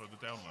 for the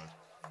download.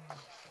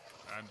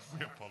 And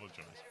we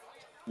apologise.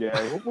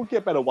 Yeah, we'll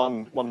get better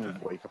one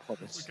week, I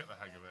promise. We'll get the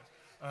hang of it.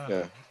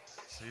 Yeah.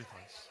 See you,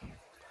 folks.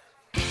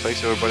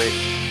 Thanks, everybody.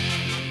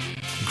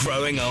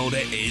 Growing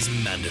older is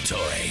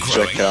mandatory.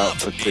 Check Growing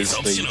out up the is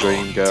Disney optional.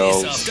 Dream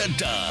Girls. Dis After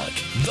Dark,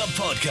 the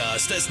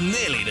podcast that's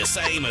nearly the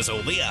same as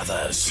all the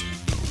others.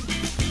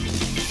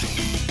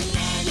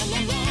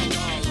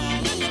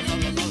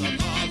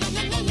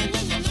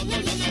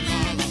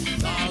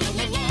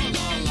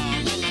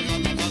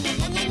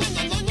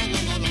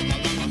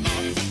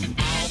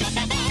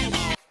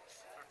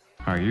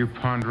 Are you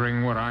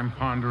pondering what I'm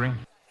pondering?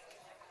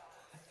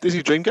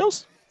 Disney Dream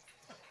Girls?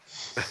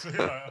 See you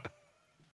later.